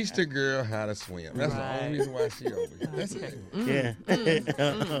trying to teach the girl how to swim. That's the only reason why she over here. That's it. Yeah.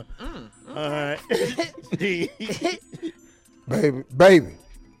 All right.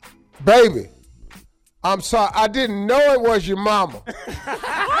 Baby. I'm sorry. I didn't know it was your mama.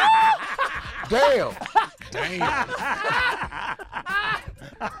 Damn.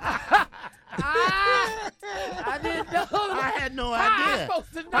 I didn't know. I had no idea.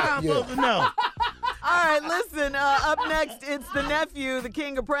 How I'm supposed to know? All right, listen. Up next, it's the nephew, the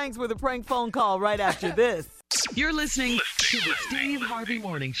king of pranks, with a prank phone call right after this. You're listening to the Steve Harvey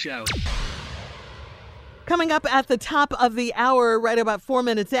Morning Show. Coming up at the top of the hour, right about 4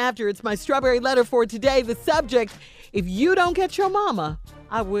 minutes after, it's my strawberry letter for today. The subject, if you don't get your mama,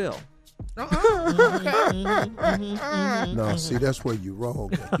 I will. No, see, that's where you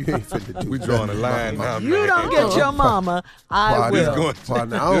wrong. You ain't finna do We drawing a line now, man. You don't get your mama, I will.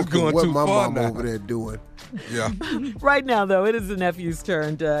 Partner, I don't care what my mama over there doing. Yeah. Right now, though, it is the nephew's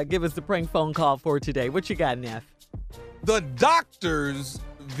turn to give us the prank phone call for today. What you got, Neff? The doctor's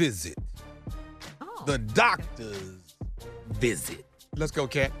visit. The doctor's visit. Let's go,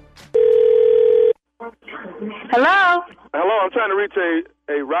 Kat. Hello? Hello, I'm trying to reach a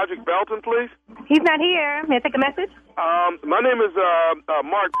Roderick Belton, please. He's not here. May I take a message? My name is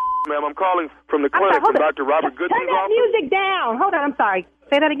Mark, ma'am. I'm calling from the clinic from Dr. Robert Goodson's Turn that office. music down. Hold on, I'm sorry.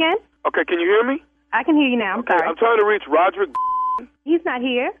 Say that again? Okay, can you hear me? I can hear you now. I'm sorry. I'm trying to reach Roderick. He's not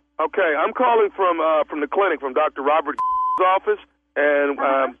here. Okay, I'm calling from the clinic from Dr. Robert's office, and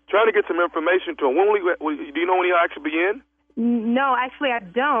trying to get some information to him. Do you know when he'll actually be in? No, actually, I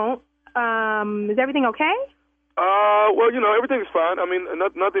don't. Is everything okay? Well, everything's fine. I mean,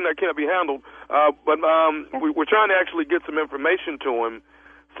 nothing that can't be handled. But we're trying to actually get some information to him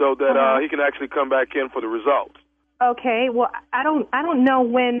so that he can actually come back in for the results. Okay. Well, I don't know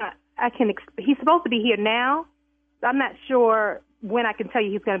when He's supposed to be here now. I'm not sure when I can tell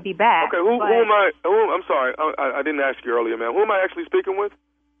you he's going to be back. Okay, who am I? I'm sorry, I didn't ask you earlier, ma'am. Who am I actually speaking with?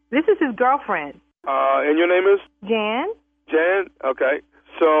 This is his girlfriend. And your name is? Jan. Jan. Okay.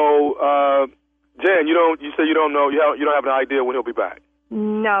 So, Jan, you say you don't know. You don't have an idea when he'll be back.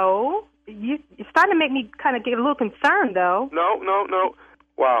 No. You're starting to make me kind of get a little concerned, though. No.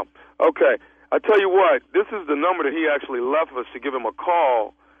 Wow. Okay. I tell you what, this is the number that he actually left us to give him a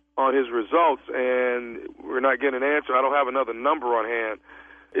call on his results, and we're not getting an answer. I don't have another number on hand.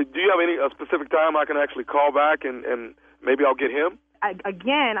 Do you have a specific time I can actually call back, and maybe I'll get him?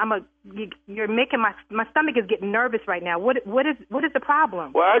 You're making my stomach is getting nervous right now. What is the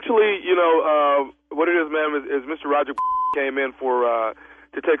problem? Well, actually, what it is, ma'am, is Mr. Roger came in for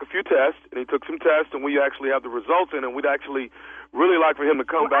to take a few tests, and he took some tests, and we actually have the results in, and we'd actually really like for him to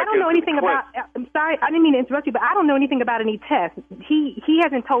come back. I don't know anything about. I'm sorry, I didn't mean to interrupt you, but I don't know anything about any tests. He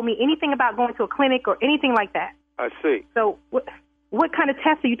hasn't told me anything about going to a clinic or anything like that. I see. So what kind of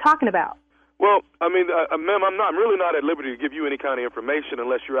tests are you talking about? Well, I mean, ma'am, I'm really not at liberty to give you any kind of information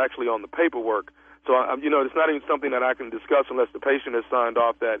unless you're actually on the paperwork. So, it's not even something that I can discuss unless the patient has signed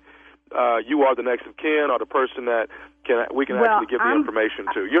off that you are the next of kin or the person that we can actually give the information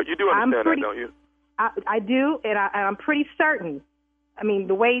to. You do understand that, don't you? I do, and I'm pretty certain. I mean,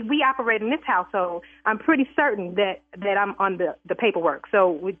 the way we operate in this household, I'm pretty certain that I'm on the paperwork. So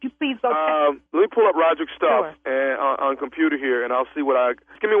would you please go check? Let me pull up Roger's stuff and on computer here, and I'll see what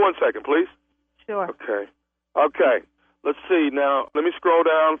Give me 1 second, please. Sure. Okay. Let's see. Now, let me scroll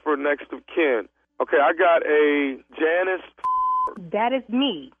down for next of kin. Okay, I got a Janice. That is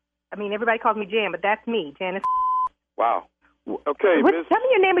me. I mean, everybody calls me Jan, but that's me, Janice. Wow. Okay, Miss. Tell me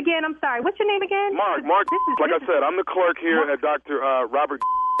your name again. I'm sorry. What's your name again? Mark. Like I said, I'm the clerk here at Dr. Robert's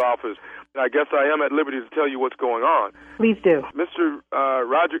office. I guess I am at liberty to tell you what's going on. Please do. Mr.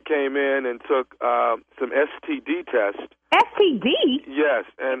 Roger came in and took some STD tests. STD? Yes,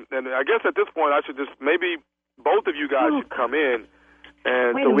 and I guess at this point I should just maybe both of you guys should come in,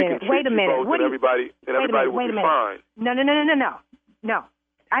 and so we can treat you both, and everybody will be fine. No.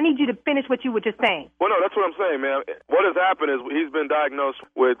 I need you to finish what you were just saying. Well, no, that's what I'm saying, man. What has happened is he's been diagnosed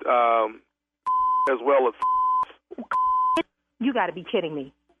with as well as. You got to be kidding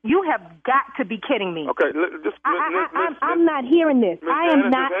me. You have got to be kidding me. Okay, I'm not hearing this. I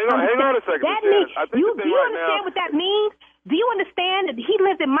am not. Hang on a second. That means do you understand what that means? Do you understand that he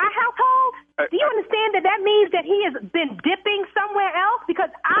lives in my household? Do you understand that means that he has been dipping somewhere else?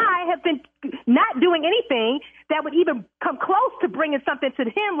 Because I have been not doing anything that would even come close to bringing something to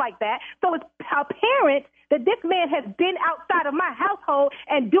him like that. So it's apparent that this man has been outside of my household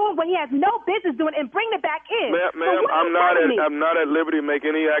and doing what he has no business doing and bringing it back in. Ma'am, I'm not at liberty to make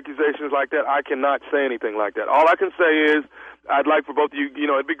any accusations like that. I cannot say anything like that. All I can say is I'd like for both of you,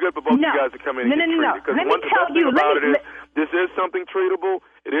 it'd be good for both of you guys to come in and get treated. Because one thing about it is this is something treatable.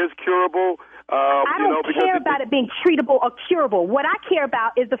 It is curable. I don't care about it being treatable or curable. What I care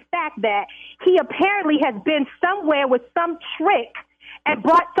about is the fact that he apparently has been somewhere with some trick and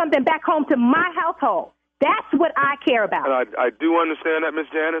brought something back home to my household. That's what I care about. And I do understand that, Miss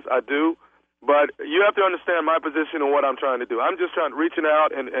Janice. I do. But you have to understand my position and what I'm trying to do. I'm just reaching out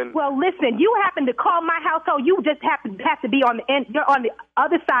and. Well, listen, you happen to call my household. You just have to be on the end. You're on the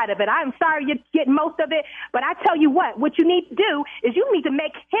other side of it. I'm sorry you're getting most of it, but I tell you what you need to do is you need to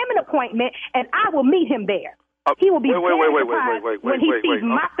make him an appointment, and I will meet him there. He will be surprised when he sees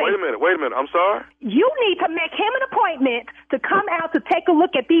my face. Wait a minute. I'm sorry. You need to make him an appointment to come out to take a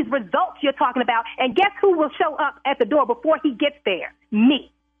look at these results you're talking about, and guess who will show up at the door before he gets there?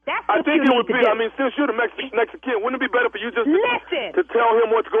 Me. That's what I think it would be. I mean, since you're the next of kin, wouldn't it be better for you just to tell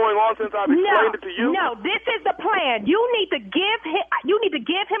him what's going on since I've explained it to you? No, this is the plan. You need to give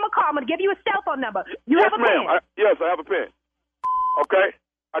him a call. I'm going to give you a cell phone number. You have a pen? Yes, I have a pen. Okay,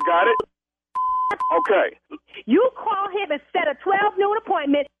 I got it. Okay. You call him and set a 12 noon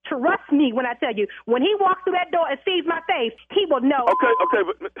appointment. Trust me when I tell you, when he walks through that door and sees my face, he will know. Okay,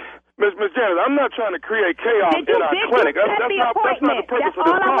 but Miss Janet, I'm not trying to create chaos in our clinic. That's not the purpose of this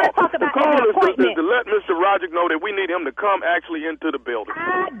call. All I want to talk about the call is to let Mr. Roger know that we need him to come actually into the building.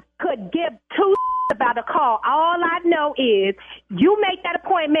 I could give two about a call. All I know is you make that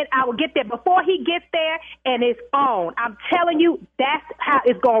appointment, I will get there before he gets there, and it's on. I'm telling you, that's how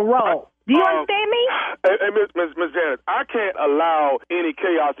it's going to roll. Do you understand me? Hey, Miss Janet, I can't allow any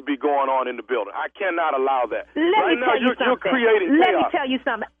chaos to be going on in the building. I cannot allow that. Let me tell you something. You're creating chaos. Let me tell you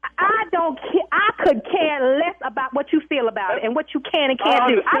something. I could care less about what you feel about it and what you can and can't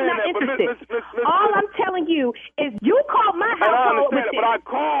do. I'm not interested. All I'm telling you is you call my household. But I I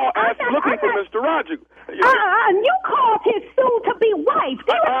called looking for Mr. Roger. You called his soon-to-be wife.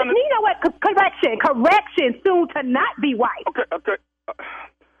 You know what? Correction, soon-to-not-be wife. Okay.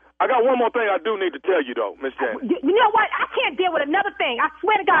 I got one more thing I do need to tell you, though, Miss Janet. You know what? I can't deal with another thing. I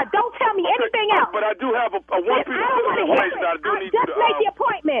swear to God, don't tell me anything else. But I do have a one piece of information that I do need you to... Just make the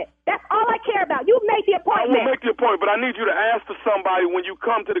appointment. That's all I care about. You make the appointment. I will make the appointment, but I need you to ask for somebody when you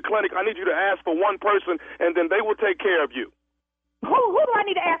come to the clinic. I need you to ask for one person, and then they will take care of you. Who do I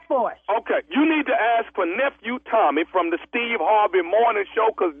need to ask for? Okay, you need to ask for Nephew Tommy from the Steve Harvey Morning Show,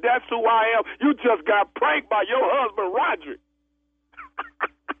 because that's who I am. You just got pranked by your husband, Roger.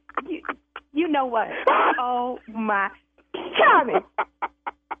 You know what? Oh, my. Tommy,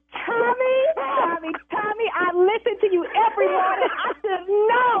 I listen to you every morning. I should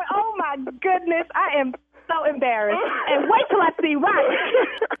know. Oh, my goodness. I am so embarrassed. And wait till I see Roger.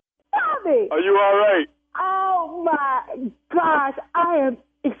 Tommy. Are you all right? Oh, my gosh. I am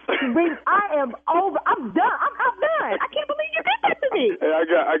over. I'm done. I'm done. I can't believe you did that to me. Hey, I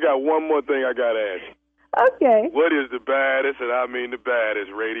got one more thing I got to ask you. Okay. What is the baddest, and I mean the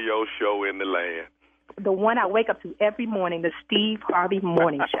baddest, radio show in the land? The one I wake up to every morning, the Steve Harvey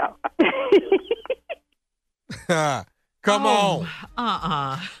Morning Show. Come on.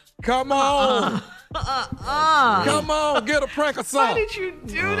 Come on. Come on, get a prank or something. Why did you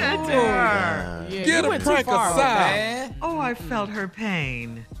do that to her? Yeah, get a prank or something. Oh, I felt her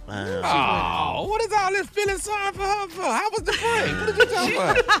pain. Oh, what is all this feeling sorry for her for? How was the prank? What did you tell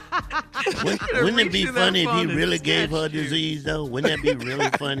her? Wouldn't it be funny if he really gave her disease, though? Wouldn't that be really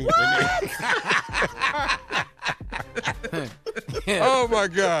funny? Oh, my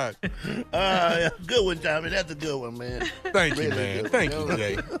God. Good one, Tommy. That's a good one, man. Thank you, man. Thank you,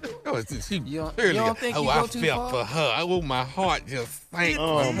 Jay. You don't think you go too felt far? for her. Oh, my heart just sank.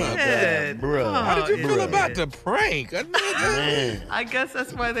 Oh, my God, bro. How did you feel about the prank? Man. I guess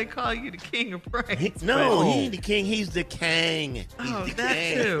that's why they call you the king of pranks. No, he ain't the king. He's the king. He's the that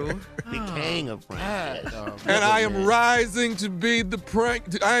king. too. The king of pranks. And I am rising to be the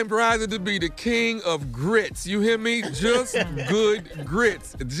prank. I am rising to be the king of grits. You hear me? Just good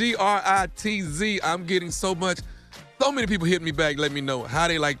grits. GRITZ. I'm getting so many people hit me back, let me know how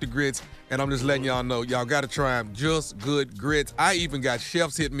they like the grits. And I'm just letting y'all know, y'all got to try them. Just good grits. I even got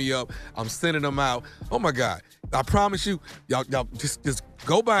chefs hitting me up. I'm sending them out. Oh, my God. I promise you, y'all just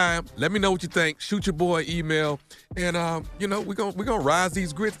go by them. Let me know what you think. Shoot your boy an email. And, we're gonna rise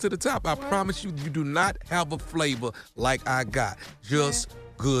these grits to the top. I promise you, you do not have a flavor like I got. Just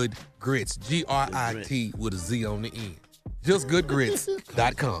good grits. GRIT with a Z on the end.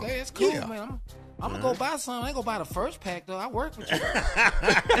 JustGoodGrits.com. Hey, it's cool, man. I'm going to go buy some. I ain't going to buy the first pack, though. I work with you.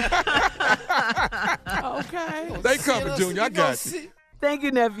 Okay. They coming, Junior. I got you. Thank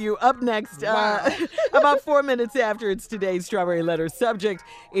you, nephew. Up next, about 4 minutes after it's today's Strawberry Letter subject.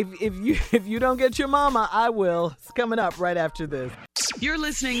 If you don't get your mama, I will. It's coming up right after this. You're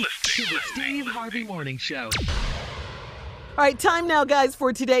listening to the Steve Harvey Morning Show. All right, time now, guys,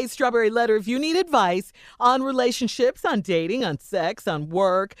 for today's Strawberry Letter. If you need advice on relationships, on dating, on sex, on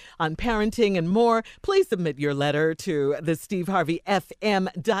work, on parenting, and more, please submit your letter to the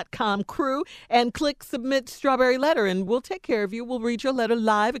SteveHarveyFM.com crew and click Submit Strawberry Letter, and we'll take care of you. We'll read your letter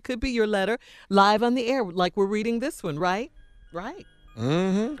live. It could be your letter live on the air, like we're reading this one, right? Right.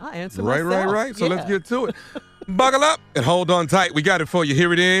 Mm-hmm. I answer myself. Right. So let's get to it. Buckle up and hold on tight. We got it for you.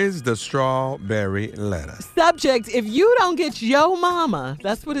 Here it is, the Strawberry Letter. Subject, if you don't get yo mama,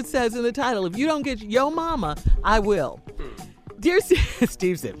 that's what it says in the title. If you don't get yo mama, I will. Dear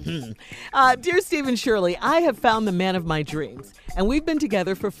Steve said, Dear Steve and Shirley, I have found the man of my dreams, and we've been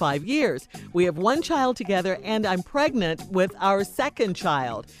together for 5 years. We have one child together, and I'm pregnant with our second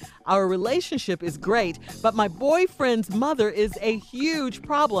child. Our relationship is great, but my boyfriend's mother is a huge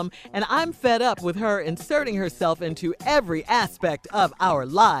problem, and I'm fed up with her inserting herself into every aspect of our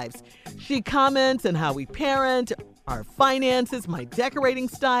lives. She comments on how we parent, our finances, my decorating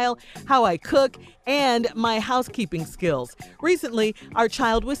style, how I cook, and my housekeeping skills. Recently, our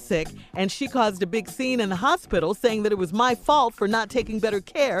child was sick, and she caused a big scene in the hospital saying that it was my fault for not taking better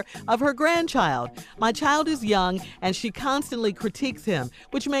care of her grandchild. My child is young, and she constantly critiques him,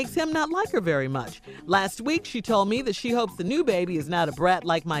 which makes him not like her very much. Last week, she told me that she hopes the new baby is not a brat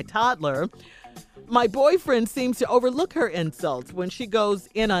like my toddler. My boyfriend seems to overlook her insults when she goes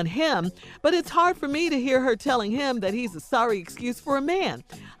in on him, but it's hard for me to hear her telling him that he's a sorry excuse for a man.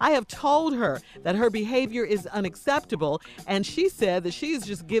 I have told her that her behavior is unacceptable, and she said that she is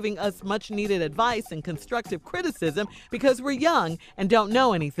just giving us much needed advice and constructive criticism because we're young and don't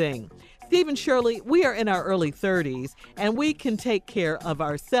know anything. Steve and Shirley, we are in our early 30s, and we can take care of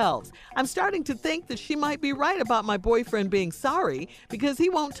ourselves. I'm starting to think that she might be right about my boyfriend being sorry because he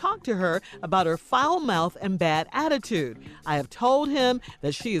won't talk to her about her foul mouth and bad attitude. I have told him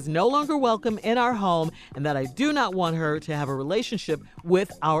that she is no longer welcome in our home and that I do not want her to have a relationship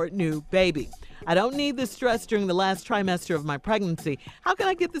with our new baby. I don't need this stress during the last trimester of my pregnancy. How can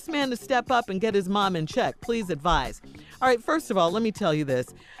I get this man to step up and get his mom in check? Please advise. All right, first of all, let me tell you this.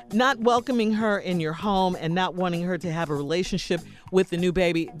 Not welcoming her in your home and not wanting her to have a relationship with the new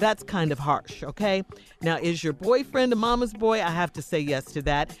baby, that's kind of harsh, okay? Now, is your boyfriend a mama's boy? I have to say yes to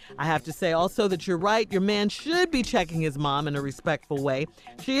that. I have to say also that you're right. Your man should be checking his mom in a respectful way.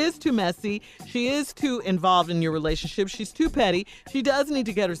 She is too messy. She is too involved in your relationship. She's too petty. She does need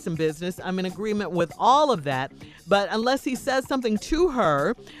to get her some business. I'm in agreement with all of that. But unless he says something to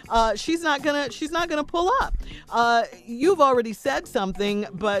her, she's not gonna pull up. You've already said something,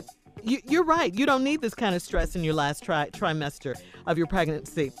 but you're right. You don't need this kind of stress in your last trimester of your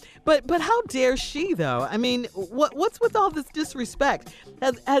pregnancy. But how dare she, though? I mean, what's with all this disrespect?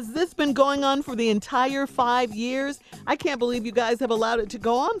 Has this been going on for the entire 5 years? I can't believe you guys have allowed it to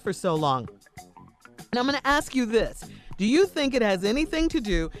go on for so long. And I'm going to ask you this. Do you think it has anything to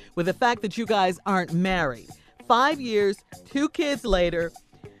do with the fact that you guys aren't married? 5 years, 2 kids later,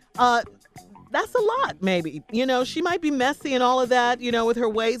 that's a lot, maybe. You know, she might be messy and all of that, you know, with her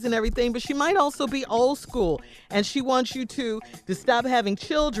ways and everything, but she might also be old school. And she wants you to stop having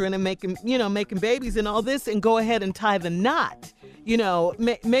children and making babies and all this and go ahead and tie the knot. You know,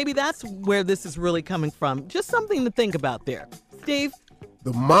 maybe that's where this is really coming from. Just something to think about there. Steve?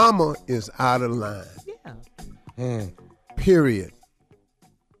 The mama is out of line. Yeah. Period.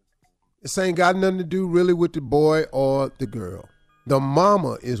 This ain't got nothing to do really with the boy or the girl. The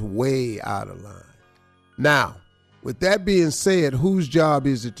mama is way out of line. Now, with that being said, whose job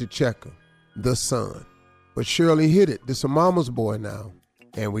is it to check her? The son. But Shirley hit it. This is a mama's boy now,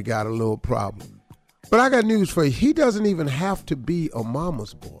 and we got a little problem. But I got news for you. He doesn't even have to be a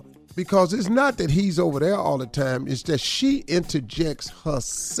mama's boy because it's not that he's over there all the time. It's that she interjects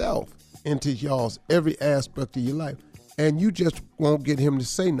herself into y'all's every aspect of your life, and you just won't get him to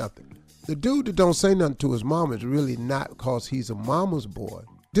say nothing. The dude that don't say nothing to his mama is really not because he's a mama's boy.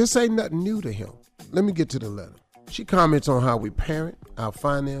 This ain't nothing new to him. Let me get to the letter. She comments on how we parent, our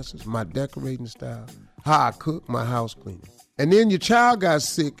finances, my decorating style, how I cook, my house cleaning. And then your child got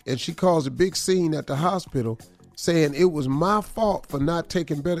sick and she caused a big scene at the hospital saying it was my fault for not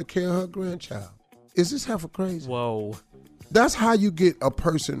taking better care of her grandchild. Is this heifer crazy? Whoa. That's how you get a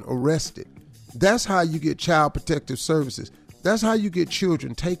person arrested. That's how you get child protective services. That's how you get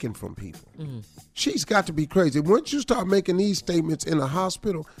children taken from people. She's got to be crazy. Once you start making these statements in a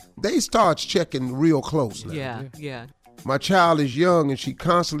hospital, they start checking real close now. Yeah. My child is young and she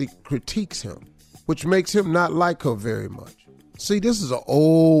constantly critiques him, which makes him not like her very much. See, this is an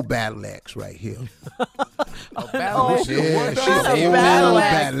old battle axe right here. A battle axe? Yeah, she's an old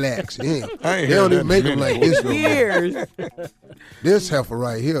battle axe. Yeah. They don't even make them like this no more. Years. This heifer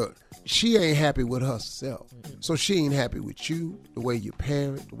right here, she ain't happy with herself. So she ain't happy with you, the way you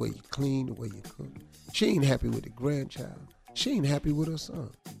parent, the way you clean, the way you cook. She ain't happy with the grandchild. She ain't happy with her son.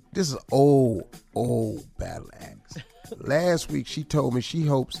 This is old battle axe. Last week she told me she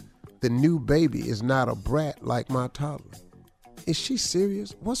hopes the new baby is not a brat like my toddler. Is she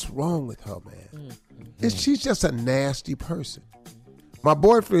serious? What's wrong with her, man? She's just a nasty person. My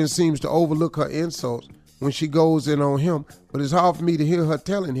boyfriend seems to overlook her insults when she goes in on him, but it's hard for me to hear her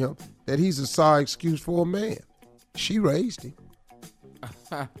telling him that he's a sorry excuse for a man. She raised him.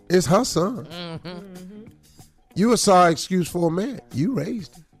 It's her son. You a sorry excuse for a man. You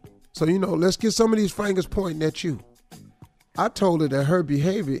raised him. So, let's get some of these fingers pointing at you. I told her that her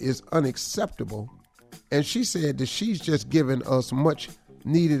behavior is unacceptable, and she said that she's just giving us much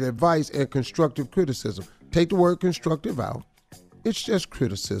needed advice and constructive criticism. Take the word constructive out. It's just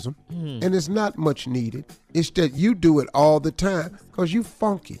criticism, and it's not much needed. It's that you do it all the time because you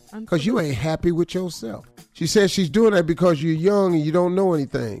funky, because you ain't happy with yourself. She says she's doing that because you're young and you don't know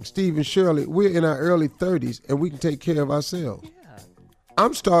anything. Steve and Shirley, we're in our early 30s, and we can take care of ourselves. Yeah.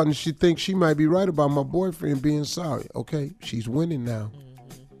 I'm starting to think she might be right about my boyfriend being sorry. Okay, she's winning now.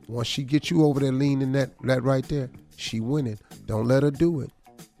 Once she gets you over there leaning that right there, she winning. Don't let her do it.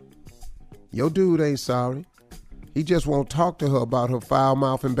 Your dude ain't sorry. He just won't talk to her about her foul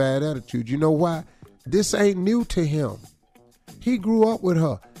mouth and bad attitude. You know why? This ain't new to him. He grew up with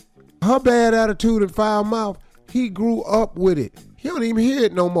her. Her bad attitude and foul mouth, he grew up with it. He don't even hear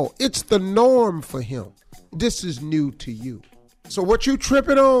it no more. It's the norm for him. This is new to you. So what you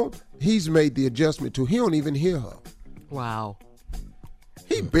tripping on, he's made the adjustment to. He don't even hear her. Wow.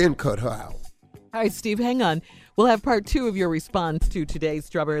 He He been cut her out. All right, Steve, hang on. We'll have part 2 of your response to today's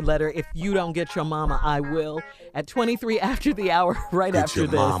Strawberry Letter. If you don't get your mama, I will. At 23 after the hour, right Get after your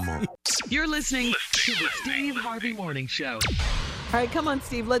this. mama. You're listening to the Steve Harvey Morning Show. All right, come on,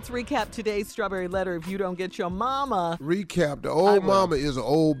 Steve. Let's recap today's Strawberry Letter. If you don't get your mama. Recap. The old mama is an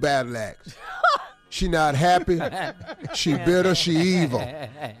old battle axe. She not happy. She bitter. She evil.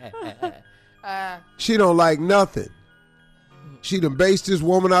 She don't like nothing. She done based this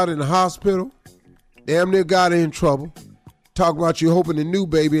woman out in the hospital. Damn near got her in trouble. Talk about you hoping the new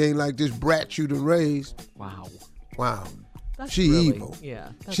baby ain't like this brat you done raised. Wow. That's she really, evil. Yeah.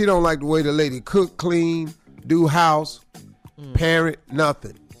 She don't like the way the lady cook, clean, do house, parent,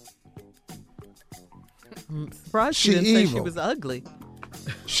 nothing. I'm surprised she She didn't say she evil. was ugly.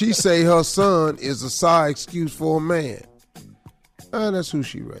 She say her son is a side excuse for a man. And that's who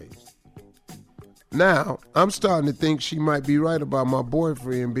she raised. Now, I'm starting to think she might be right about my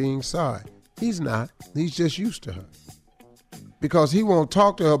boyfriend being side. He's not. He's just used to her. Because he won't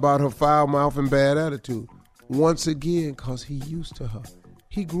talk to her about her foul mouth and bad attitude. Once again, because he used to her.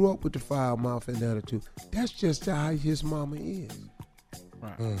 He grew up with the foul mouth and attitude. That's just how his mama is.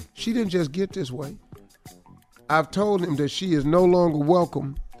 Right. She didn't just get this way. I've told him that she is no longer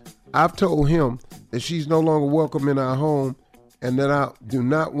welcome. I've told him that she's no longer welcome in our home and that I do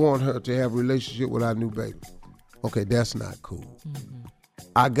not want her to have a relationship with our new baby. Okay, that's not cool.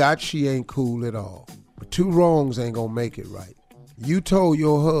 I got she ain't cool at all. But 2 wrongs ain't gonna make it right. You told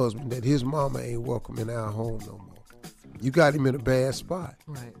your husband that his mama ain't welcome in our home no more. You got him in a bad spot.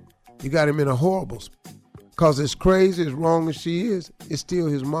 Right. You got him in a horrible spot. Because as crazy, as wrong as she is, it's still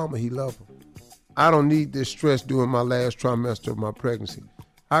his mama. He loves her. I don't need this stress during my last trimester of my pregnancy.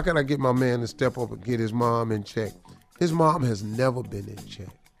 How can I get my man to step up and get his mom in check? His mom has never been in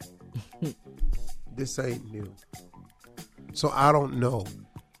check. This ain't new. So I don't know.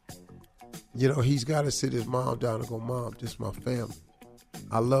 You know, he's got to sit his mom down and go, Mom, this is my family.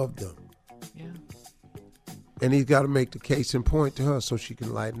 I love them. Yeah. And he's got to make the case in point to her so she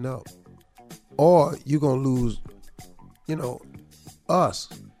can lighten up. Or you're going to lose, us.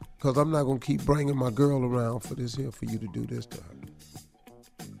 Because I'm not going to keep bringing my girl around for this here, for you to do this to her.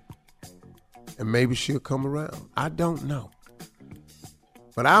 And maybe she'll come around. I don't know.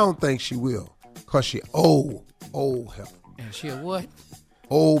 But I don't think she will. Because she old heifer. And she a what?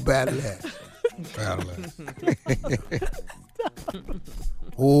 Old battle axe. Battle axe.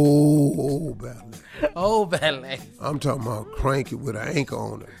 Old battle axe. Old battle axe. I'm talking about cranky with an anchor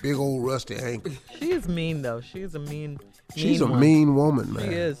on it. Big old rusty anchor. She is mean, though. She is a mean She's a one. mean woman, man.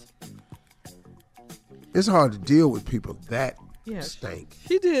 She is. It's hard to deal with people that Yeah, stink.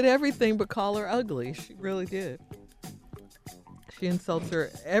 She did everything but call her ugly. She really did. She insults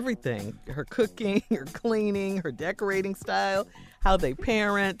her everything. Her cooking, her cleaning, her decorating style, how they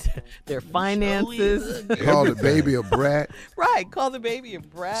parent, their finances. Called the baby a brat. Right, call the baby a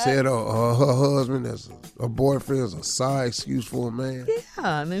brat. Said her husband, her boyfriend is a side excuse for a man.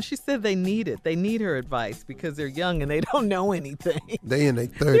 Yeah, and then she said they need it. They need her advice because they're young and they don't know anything. They in their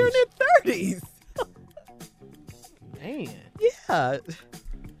 30s. They're in their 30s. Man. Yeah.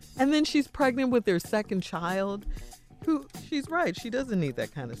 And then she's pregnant with their second child. She's right. She doesn't need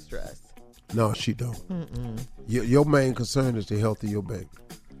that kind of stress. No, she don't. Your main concern is the health of your baby.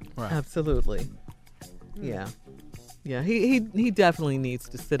 Right. Absolutely. Yeah. Yeah. He definitely needs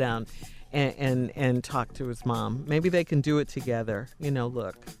to sit down and talk to his mom. Maybe they can do it together.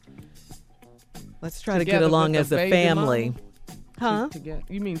 Look. Let's try to get along as a family. Mama? Huh?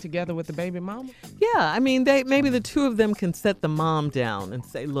 You mean together with the baby mama? Yeah, I mean, maybe the 2 of them can set the mom down and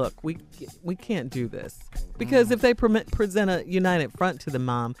say, look, we can't do this. Because if they present a united front to the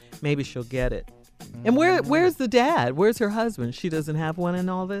mom, maybe she'll get it. And where's the dad? Where's her husband? She doesn't have one in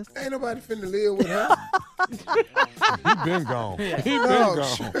all this? Ain't nobody finna live with her. He been gone.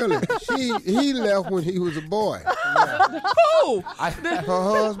 Shirley, he left when he was a boy. Who? Her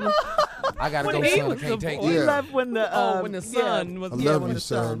husband. I gotta When go, he son. I was can't a take boy. it. He left when the when the son was. I yeah, love when you, the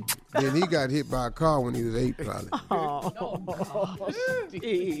son. Then he got hit by a car when he was 8, probably. Oh,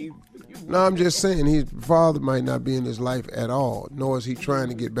 Steve. No, I'm just saying his father might not be in his life at all, nor is he trying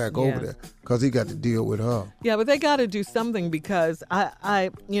to get back over there because he got to deal with her. Yeah, but they got to do something because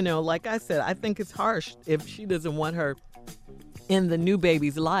I, like I said, I think it's harsh if she doesn't want her in the new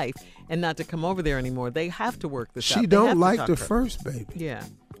baby's life and not to come over there anymore. They have to work this out. She They have don't to like talk the to her. first baby. Yeah.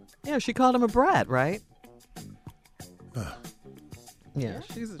 Yeah, she called him a brat, right? Yeah,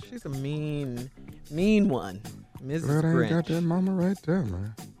 she's a mean one. Mrs. That ain't Grinch. got that mama right there,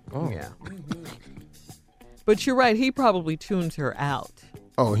 man. Oh. Yeah. But you're right, he probably tunes her out.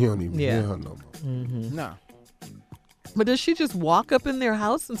 Oh, he don't even Yeah. hear her no more. No. But does she just walk up in their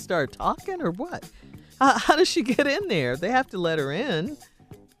house and start talking or what? How does she get in there? They have to let her in.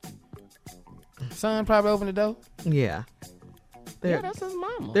 Son probably opened the door. Yeah. Yeah, that's his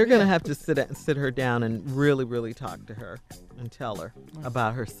mama. They're going to have to sit her down and really, really talk to her and tell her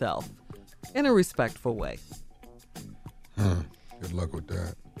about herself in a respectful way. Good luck with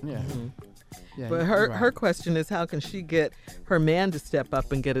that. Yeah. Mm-hmm. Yeah, but her question is, how can she get her man to step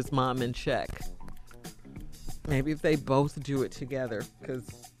up and get his mom in check? Maybe if they both do it together, because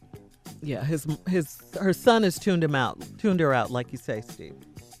yeah, her son has tuned her out, like you say, Steve.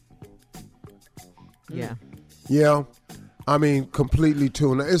 Yeah. Yeah, I mean, completely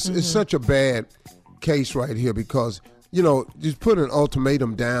tuned. It's such a bad case right here because just put an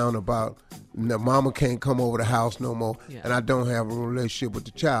ultimatum down about the mama can't come over the house no more, and I don't have a relationship with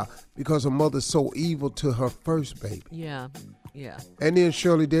the child because her mother's so evil to her first baby. Yeah, yeah. And then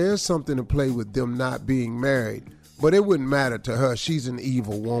Shirley, there is something to play with them not being married, but it wouldn't matter to her. She's an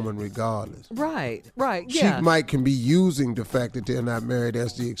evil woman regardless. Right, yeah. She can be using the fact that they're not married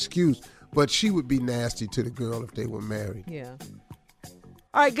as the excuse, but she would be nasty to the girl if they were married. Yeah.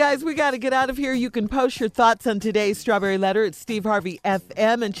 All right, guys, we got to get out of here. You can post your thoughts on today's Strawberry Letter at Steve Harvey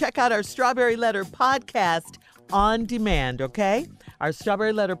FM and check out our Strawberry Letter podcast on demand, okay? Our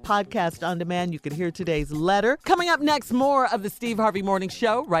Strawberry Letter podcast on demand. You can hear today's letter. Coming up next, more of the Steve Harvey Morning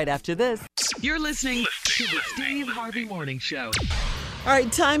Show right after this. You're listening to the Steve Harvey Morning Show. All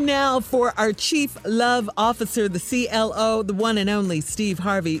right, time now for our Chief Love Officer, the CLO, the one and only Steve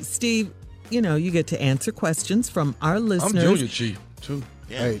Harvey. Steve, you get to answer questions from our listeners. I'm Junior Chief, too.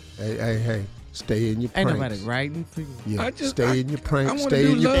 Yeah. Hey, stay in your pranks. Ain't nobody writing for you. Yeah, stay in your pranks. Stay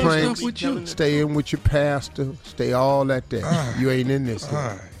in your love pranks. stuff with you. Stay in with your pastor. Stay all at that. You ain't in this.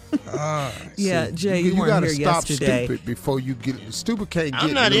 Yeah, Jay, you weren't here yesterday. You gotta stop stupid before you get it. Stupid can't get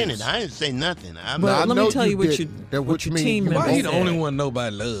I'm not loose. in it. I didn't say nothing. Let me tell you what your team member Why said. he the only one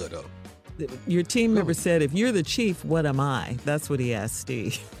nobody love, though? Your team member said, if you're the chief, what am I? That's what he asked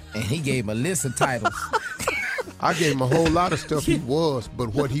Steve. And he gave him a list of titles. I gave him a whole lot of stuff he was, but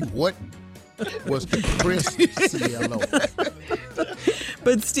what he wasn't was the crisp CLO.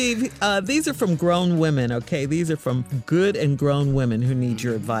 But Steve, these are from grown women, okay? These are from good and grown women who need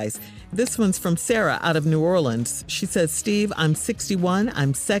your advice. This one's from Sarah out of New Orleans. She says, Steve, I'm 61.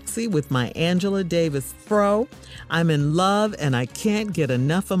 I'm sexy with my Angela Davis fro. I'm in love and I can't get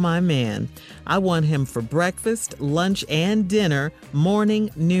enough of my man. I want him for breakfast, lunch, and dinner,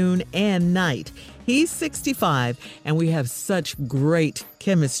 morning, noon, and night. He's 65 and we have such great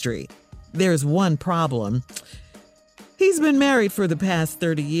chemistry. There's one problem. He's been married for the past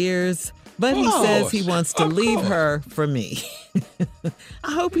 30 years, but he says he wants to leave her for me.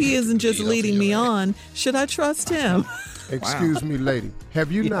 I hope he isn't just leading me on. Should I trust him? Excuse me, lady.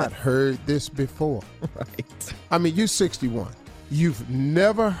 Have you not heard this before? Right. I mean, you're 61. You've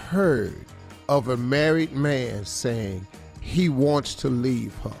never heard of a married man saying he wants to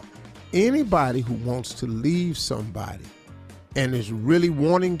leave her. Anybody who wants to leave somebody and is really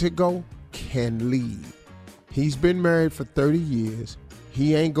wanting to go can leave. He's been married for 30 years.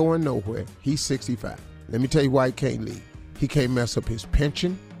 He ain't going nowhere. He's 65. Let me tell you why he can't leave. He can't mess up his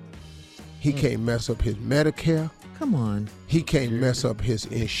pension. He can't mess up his Medicare. Come on. He can't mess up his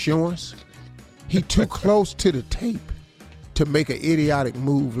insurance. He too close to the tape to make an idiotic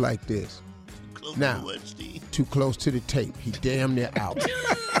move like this. Now, too close to the tape. He damn near out.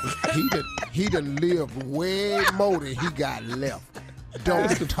 he done lived way more than he got left. Don't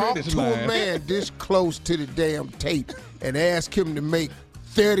talk to a man this close to the damn tape and ask him to make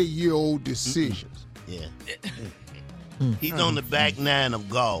 30-year-old decisions. Yeah. He's on the back nine of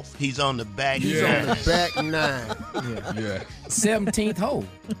golf. He's on the back nine. He's on the back nine. Yeah. 17th hole.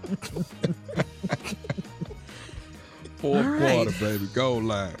 Fourth quarter, baby. Goal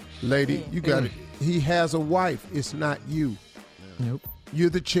line. Lady, you got it. He has a wife. It's not you. Nope. You're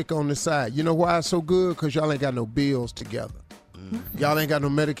the chick on the side. You know why it's so good? Because y'all ain't got no bills together. Y'all ain't got no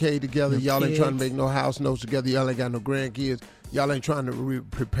Medicaid together. Y'all ain't trying to make no house notes together. Y'all ain't got no grandkids. Y'all ain't trying to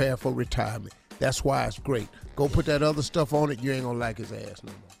prepare for retirement. That's why it's great. Go put that other stuff on it. You ain't going to like his ass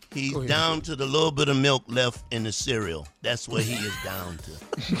no more. He's down to the little bit of milk left in the cereal. That's what he is down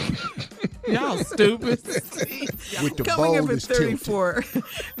to. Y'all stupid. With the Coming up bowl at is tilted. 34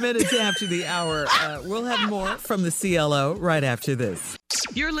 minutes after the hour, we'll have more from the CLO right after this.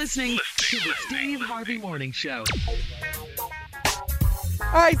 You're listening to the Steve Harvey Morning Show.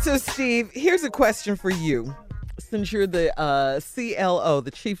 All right, so Steve, here's a question for you. Since you're the CLO,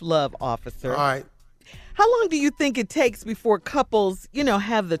 the Chief Love Officer. All right. How long do you think it takes before couples,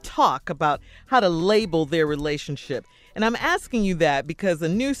 have the talk about how to label their relationship? And I'm asking you that because a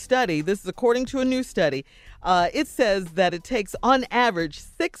new study, this is according to a new study, it says that it takes on average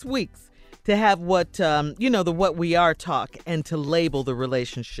 6 weeks to have what, the what we are talk and to label the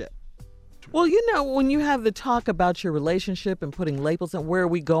relationship. Well, when you have the talk about your relationship and putting labels on where are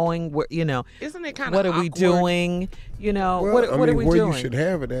we going, where, Isn't it kind of what are we doing? What are we doing? Where you should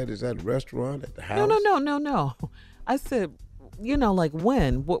have it at is at a restaurant, at the house. No. I said, like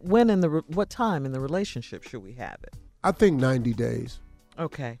when? When what time in the relationship should we have it? I think 90 days.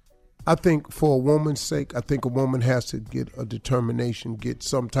 Okay. I think for a woman's sake, I think a woman has to get a determination, get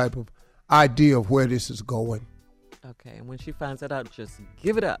some type of idea of where this is going. Okay, and when she finds that out, just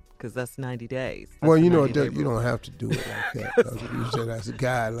give it up, because that's 90 days. That's well, you don't have to do it like that. You said that's a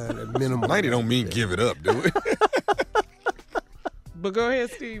guideline, a minimum. 90 don't mean give it up, do it? But go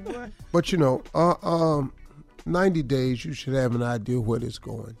ahead, Steve. What? But 90 days, you should have an idea where it's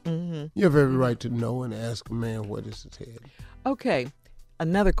going. Mm-hmm. You have every right to know and ask a man where this is headed. Okay,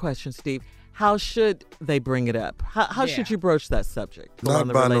 another question, Steve. How should they bring it up? How should you broach that subject? Not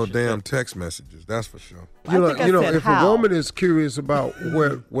by no damn text messages, that's for sure. If a woman is curious about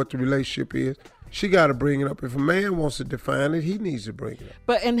what the relationship is, she got to bring it up. If a man wants to define it, he needs to bring it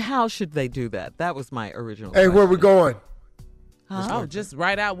up. And how should they do that? That was my original question. Hey, where we going? Oh, just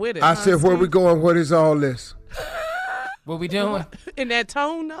right out with it. I said, where we going? What is all this? What we doing? In that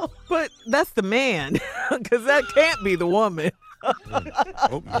tone, though? But that's the man, because that can't be the woman.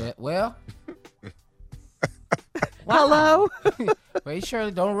 Yeah, well. Hello? Wait,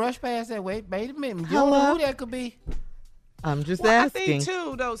 Shirley, don't rush past that. Wait a minute. You Hello? don't know who that could be. I'm just asking. I think,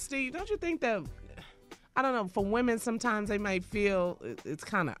 too, though, Steve, don't you think that, I don't know, for women, sometimes they might feel it's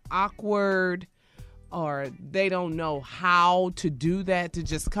kind of awkward or they don't know how to do that, to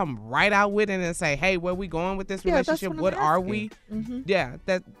just come right out with it and say, hey, where we going with this relationship? What are we? Mm-hmm. Yeah,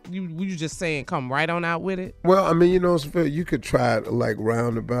 that you just saying come right on out with it? Well, you could try it like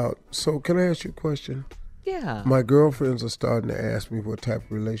roundabout. So can I ask you a question? Yeah. My girlfriends are starting to ask me what type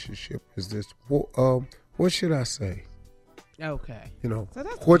of relationship is this. What should I say? Okay. So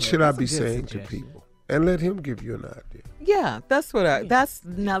what should I be saying to people? And let him give you an idea. Yeah, that's what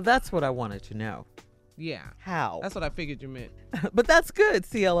I wanted to know. Yeah. How? That's what I figured you meant. But that's good,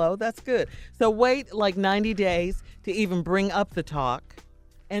 CLO. That's good. So wait like 90 days to even bring up the talk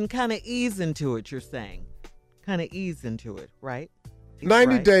and kind of ease into it, you're saying. Kind of ease into it, right?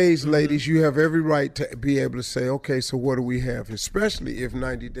 90 days, ladies, you have every right to be able to say, okay, so what do we have? Especially if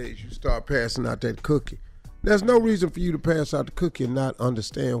 90 days you start passing out that cookie. There's no reason for you to pass out the cookie and not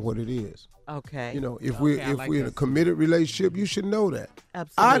understand what it is. Okay. If we're in a committed relationship, you should know that.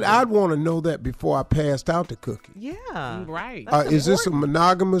 Absolutely. I'd want to know that before I passed out the cookie. Yeah. Right. Is this a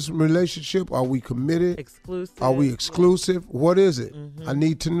monogamous relationship? Are we committed? Exclusive? Are we exclusive? What is it? Mm-hmm. I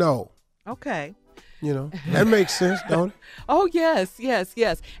need to know. Okay. That makes sense, don't it? Oh, yes.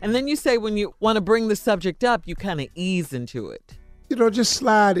 And then you say when you want to bring the subject up, you kind of ease into it. Just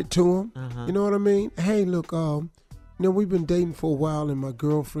slide it to him. Uh-huh. You know what I mean? Hey, look, we've been dating for a while, and my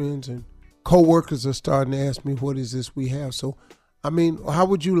girlfriends and co-workers are starting to ask me, what is this we have? So, how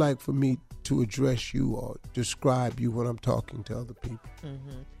would you like for me to address you or describe you when I'm talking to other people?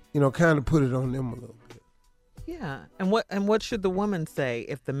 Mm-hmm. Kind of put it on them a little bit. Yeah. And what should the woman say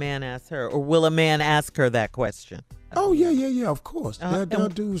if the man asks her, or will a man ask her that question? Oh, yeah, of course. There are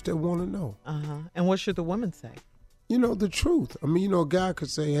dudes that want to know. Uh-huh. And what should the woman say? The truth. A guy could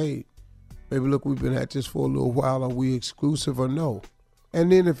say, hey, baby, look, we've been at this for a little while. Are we exclusive or no?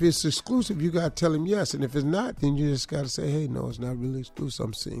 And then if it's exclusive, you got to tell him yes. And if it's not, then you just got to say, hey, no, it's not really exclusive.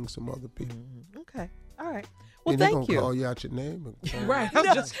 I'm seeing some other people. Mm-hmm. Okay. All right. Well, and thank you. Call you out your name. Right.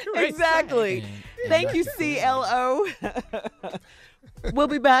 Exactly. Thank you, CLO. We'll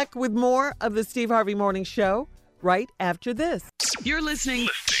be back with more of the Steve Harvey Morning Show right after this. You're listening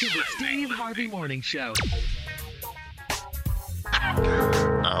to the Steve Harvey Morning Show.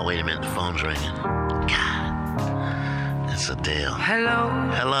 Oh, wait a minute. The phone's ringing. God. It's Adele. Hello.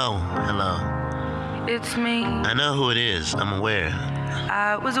 It's me. I know who it is. I'm aware.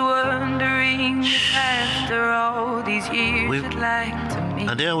 I was wondering if after all these years you'd like to meet.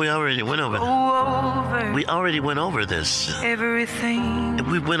 Adele, we already went over. We already went over this. Everything.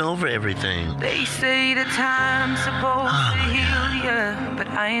 We went over everything. They say the time's supposed to heal ya, but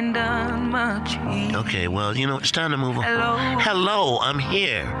I ain't done much healing. Okay, well, it's time to move on. Hello, I'm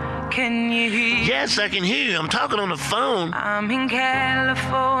here. Can you hear? Yes, I can hear you. I'm talking on the phone. I'm in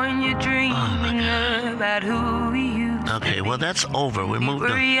California dreaming about who we used Okay, well, that's over. We moved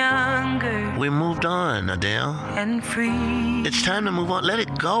on. Younger We moved on, Adele. and free. It's time to move on. Let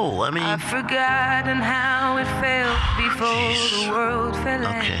it go. I mean, I've forgotten how it felt before the world fell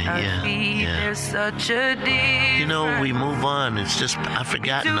at our feet. yeah. There's such a difference. you know, we move on. It's just, I've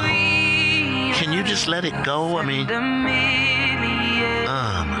forgotten. Can you just let it go? I mean, oh my God.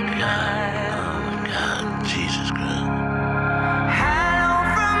 Oh my God. Jesus Christ.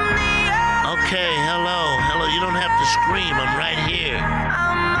 Okay, hello. You don't have to scream. I'm right here.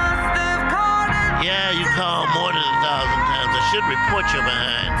 Yeah, you called more than 1,000 times. I should report you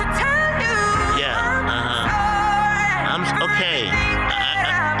behind. Yeah, I'm okay.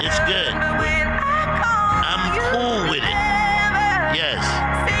 It's good. I'm cool with it. Yes.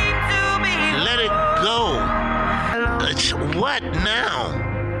 Let it go. It's what now?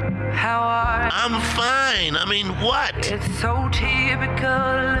 I'm fine. I mean, what? It's so typical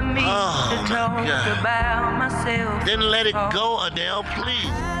of me to talk about myself. Then let it go, Adele, please.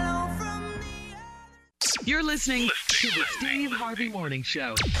 You're listening to the Steve Harvey Morning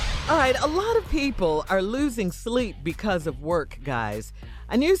Show. All right, a lot of people are losing sleep because of work, guys.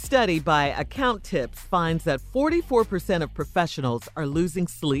 A new study by Account Tips finds that 44% of professionals are losing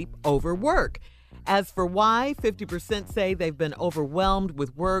sleep over work. As for why, 50% say they've been overwhelmed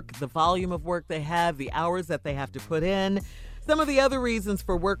with work, the volume of work they have, the hours that they have to put in. Some of the other reasons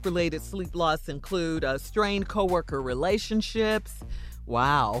for work-related sleep loss include strained coworker relationships.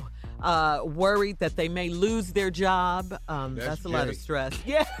 Wow. Worried that they may lose their job. That's a lot of stress.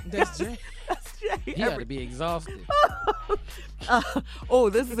 Yeah, That's Jay. That's Jay. He ought to be exhausted. Oh,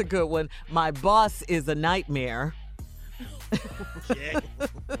 this is a good one. My boss is a nightmare.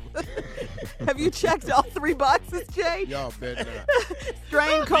 Have you checked all 3 boxes, Jay? Y'all bet not.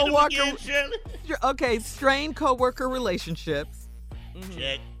 Strained coworker. Okay, strained coworker relationships.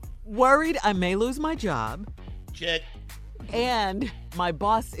 Check. Worried I may lose my job. Check. And my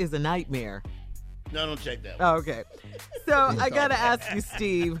boss is a nightmare. No, don't check that one. Okay. So I got to ask you,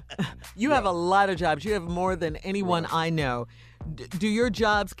 Steve, you have a lot of jobs. You have more than anyone I know. Do your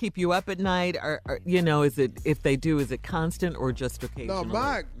jobs keep you up at night? Or, is it, if they do, is it constant or just occasionally? No,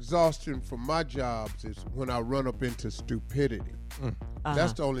 my exhaustion from my jobs is when I run up into stupidity.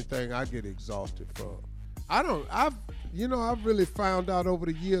 That's the only thing I get exhausted from. I've really found out over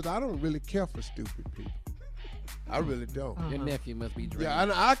the years, I don't really care for stupid people. I really don't. Your nephew must be drained.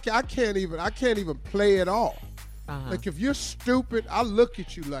 Yeah, I can't even play it off. Like if you're stupid, I look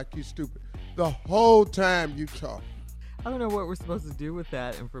at you like you're stupid the whole time you talk. I don't know what we're supposed to do with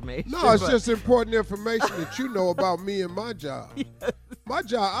that information. No, it's just important information that you know about me and my job. Yes. My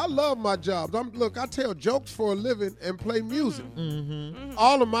job, I love my jobs. I tell jokes for a living and play music. Mm-hmm.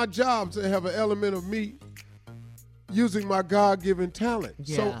 All of my jobs have an element of me using my God-given talent.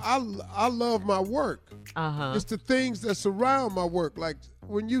 Yeah. So I love my work. It's the things that surround my work, like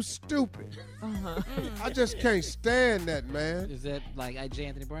when you stupid. I just can't stand that, man. Is that like J.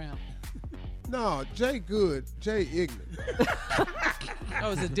 Anthony Brown? No, Jay good, Jay ignorant.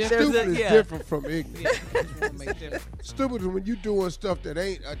 Oh, is it different? Stupid is different from ignorant. Yeah. Stupid is when you doing stuff that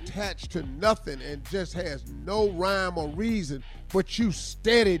ain't attached to nothing and just has no rhyme or reason, but you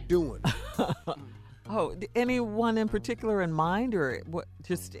steady doing it. Oh, anyone in particular in mind, or what?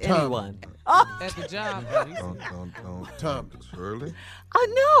 Just Tom. anyone? At the job. Don't. Tom. Shirley? I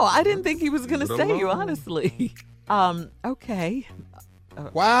know. I didn't think he was going to Leave it say you, alone. honestly. Okay.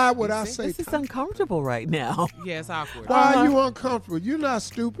 Why would I say This is uncomfortable right now. Yeah, it's awkward. Why are you uncomfortable? You're not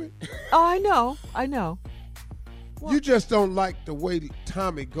stupid. Oh, I know. You just don't like the way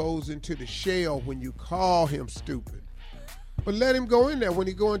Tommy goes into the shell when you call him stupid. But let him go in there. When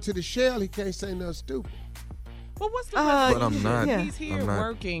he go into the shell, he can't say nothing stupid. Well, what's the But I'm not. He's here I'm not.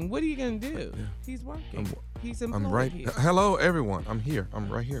 working. What are you going to do? Yeah. He's working. He's employed I'm right. here. Hello, everyone. I'm here. I'm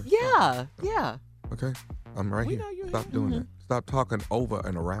right here. Yeah. Okay. I'm right We here. know you're Stop here. doing that. Stop talking over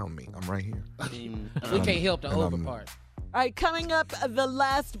and around me. I'm right here. We can't help the And over I'm- part. All right, coming up, the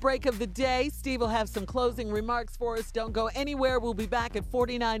last break of the day. Steve will have some closing remarks for us. Don't go anywhere. We'll be back at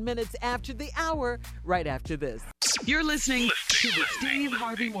 49 minutes after the hour, right after this. You're listening to the Steve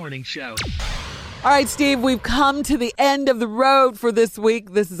Harvey Morning Show. All right, Steve, we've come to the end of the road for this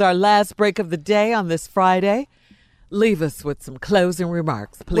week. This is our last break of the day on this Friday. Leave us with some closing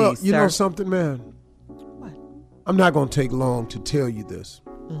remarks, please, Well, you sir. know something, man? What? I'm not going to take long to tell you this.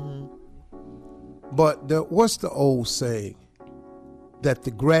 Mm-hmm. But what's the old saying? That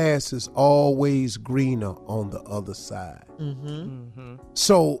the grass is always greener on the other side. Mm-hmm.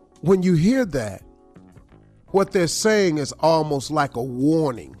 So when you hear that, what they're saying is almost like a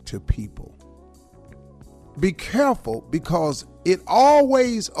warning to people. Be careful, because it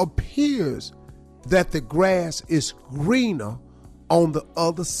always appears that the grass is greener on the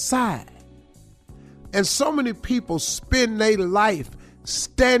other side. And so many people spend their life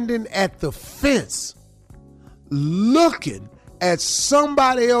standing at the fence, looking at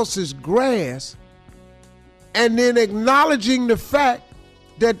somebody else's grass, and then acknowledging the fact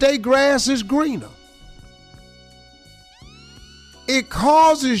that their grass is greener. It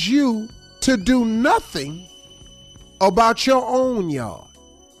causes you to do nothing about your own yard.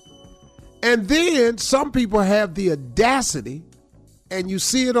 And then some people have the audacity, and you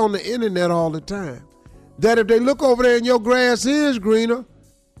see it on the internet all the time, that if they look over there and your grass is greener,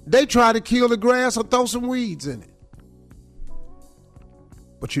 they try to kill the grass or throw some weeds in it.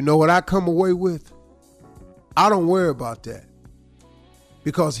 But you know what I come away with? I don't worry about that.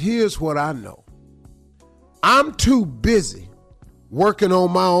 Because here's what I know. I'm too busy working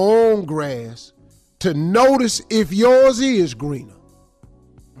on my own grass to notice if yours is greener.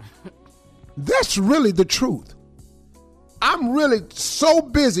 That's really the truth. I'm really so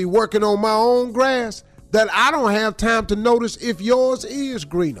busy working on my own grass that I don't have time to notice if yours is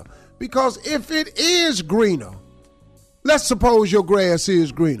greener. Because if it is greener, let's suppose your grass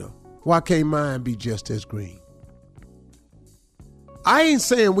is greener, why can't mine be just as green? I ain't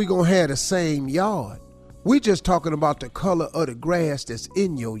saying we gonna have the same yard. We just talking about the color of the grass that's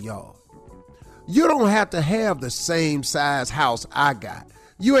in your yard. You don't have to have the same size house I got.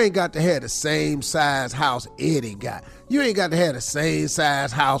 You ain't got to have the same size house Eddie got. You ain't got to have the same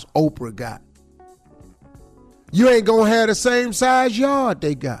size house Oprah got. You ain't gonna have the same size yard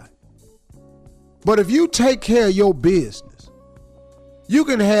they got. But if you take care of your business, you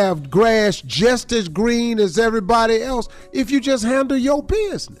can have grass just as green as everybody else if you just handle your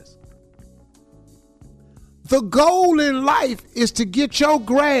business. The goal in life is to get your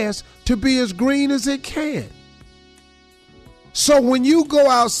grass to be as green as it can. So when you go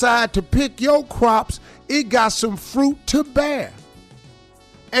outside to pick your crops, it got some fruit to bear.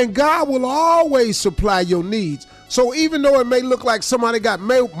 And God will always supply your needs. So even though it may look like somebody got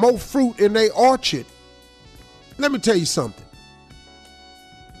more fruit in their orchard, let me tell you something.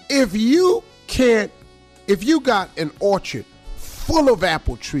 If you got an orchard full of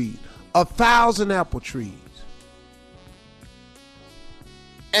apple trees, 1,000 apple trees,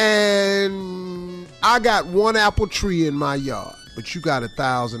 and I got one apple tree in my yard, but you got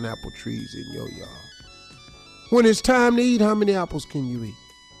 1,000 apple trees in your yard. When it's time to eat, how many apples can you eat?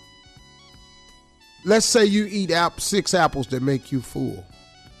 Let's say you eat 6 apples that make you full.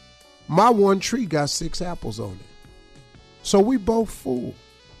 My one tree got 6 apples on it. So we both full.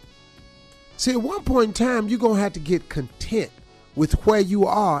 See, at one point in time, you're going to have to get content with where you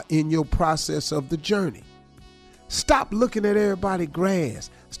are in your process of the journey. Stop looking at everybody's grass.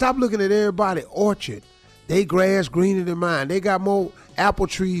 Stop looking at everybody's orchard. They grass greener than mine. They got more apple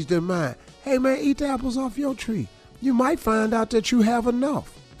trees than mine. Hey, man, eat the apples off your tree. You might find out that you have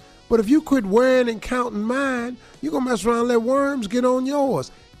enough. But if you quit worrying and counting mine, you're going to mess around and let worms get on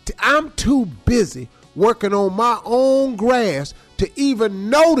yours. I'm too busy working on my own grass to even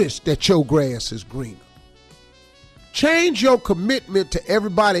notice that your grass is greener. Change your commitment to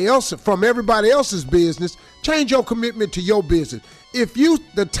everybody else, from everybody else's business. Change your commitment to your business. If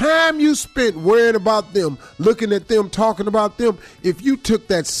the time you spent worrying about them, looking at them, talking about them, if you took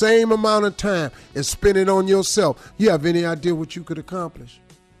that same amount of time and spent it on yourself, you have any idea what you could accomplish?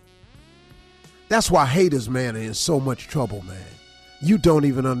 That's why haters, man, are in so much trouble, man. You don't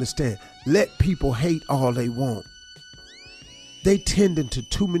even understand. Let people hate all they want. They tending to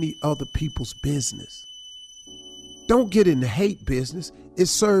too many other people's business. Don't get in the hate business. It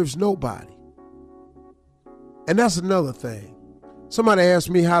serves nobody. And that's another thing. Somebody asked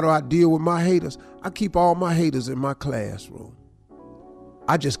me, how do I deal with my haters? I keep all my haters in my classroom.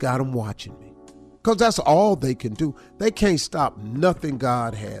 I just got them watching me. Because that's all they can do. They can't stop nothing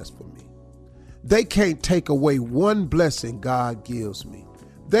God has for me. They can't take away one blessing God gives me.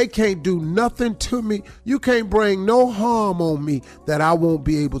 They can't do nothing to me. You can't bring no harm on me that I won't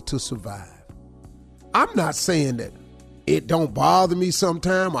be able to survive. I'm not saying that it don't bother me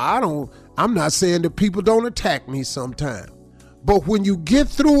sometime. I'm not saying that people don't attack me sometime. But when you get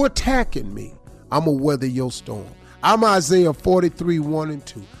through attacking me, I'm going to weather your storm. I'm Isaiah 43, 1 and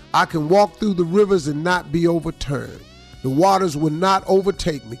 2. I can walk through the rivers and not be overturned. The waters will not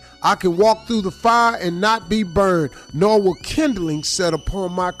overtake me. I can walk through the fire and not be burned, nor will kindling set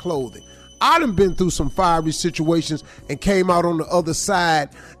upon my clothing. I done been through some fiery situations and came out on the other side,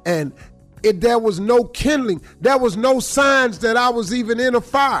 and there was no kindling. There was no signs that I was even in a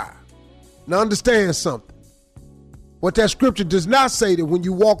fire. Now understand something. What that scripture does not say that when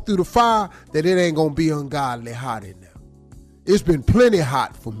you walk through the fire, that it ain't going to be ungodly hot in there. It's been plenty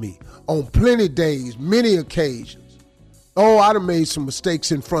hot for me on plenty days, many occasions. Oh, I done made some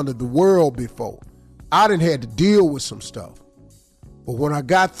mistakes in front of the world before. I done had to deal with some stuff. But when I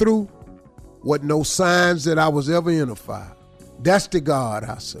got through, wasn't no signs that I was ever in a fire. That's the God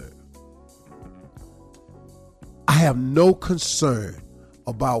I serve. I have no concern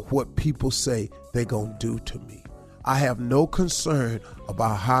about what people say they're going to do to me. I have no concern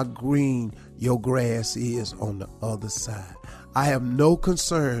about how green your grass is on the other side. I have no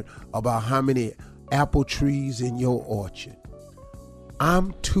concern about how many apple trees in your orchard.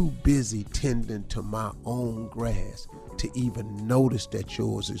 I'm too busy tending to my own grass to even notice that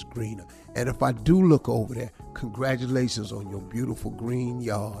yours is greener. And if I do look over there, congratulations on your beautiful green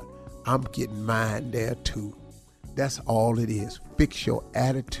yard. I'm getting mine there too. That's all it is. Fix your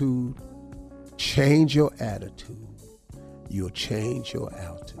attitude. Change your attitude. You'll change your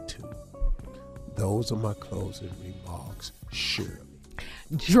altitude. Those are my closing remarks, Shirley.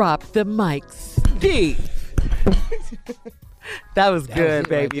 Drop the mic, Steve. That was good,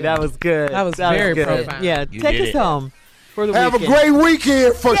 baby. That was good. That was very good. profound. Yeah, You take did us it. home for the Have weekend. a great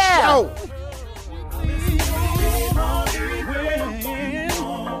weekend for sure.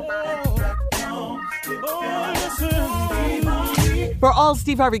 For all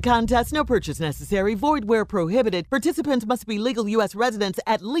Steve Harvey contests, no purchase necessary, void where prohibited. Participants must be legal U.S. residents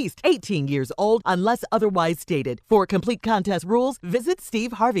at least 18 years old unless otherwise stated. For complete contest rules, visit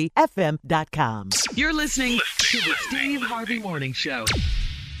SteveHarveyFM.com. You're listening to the Steve Harvey Morning Show.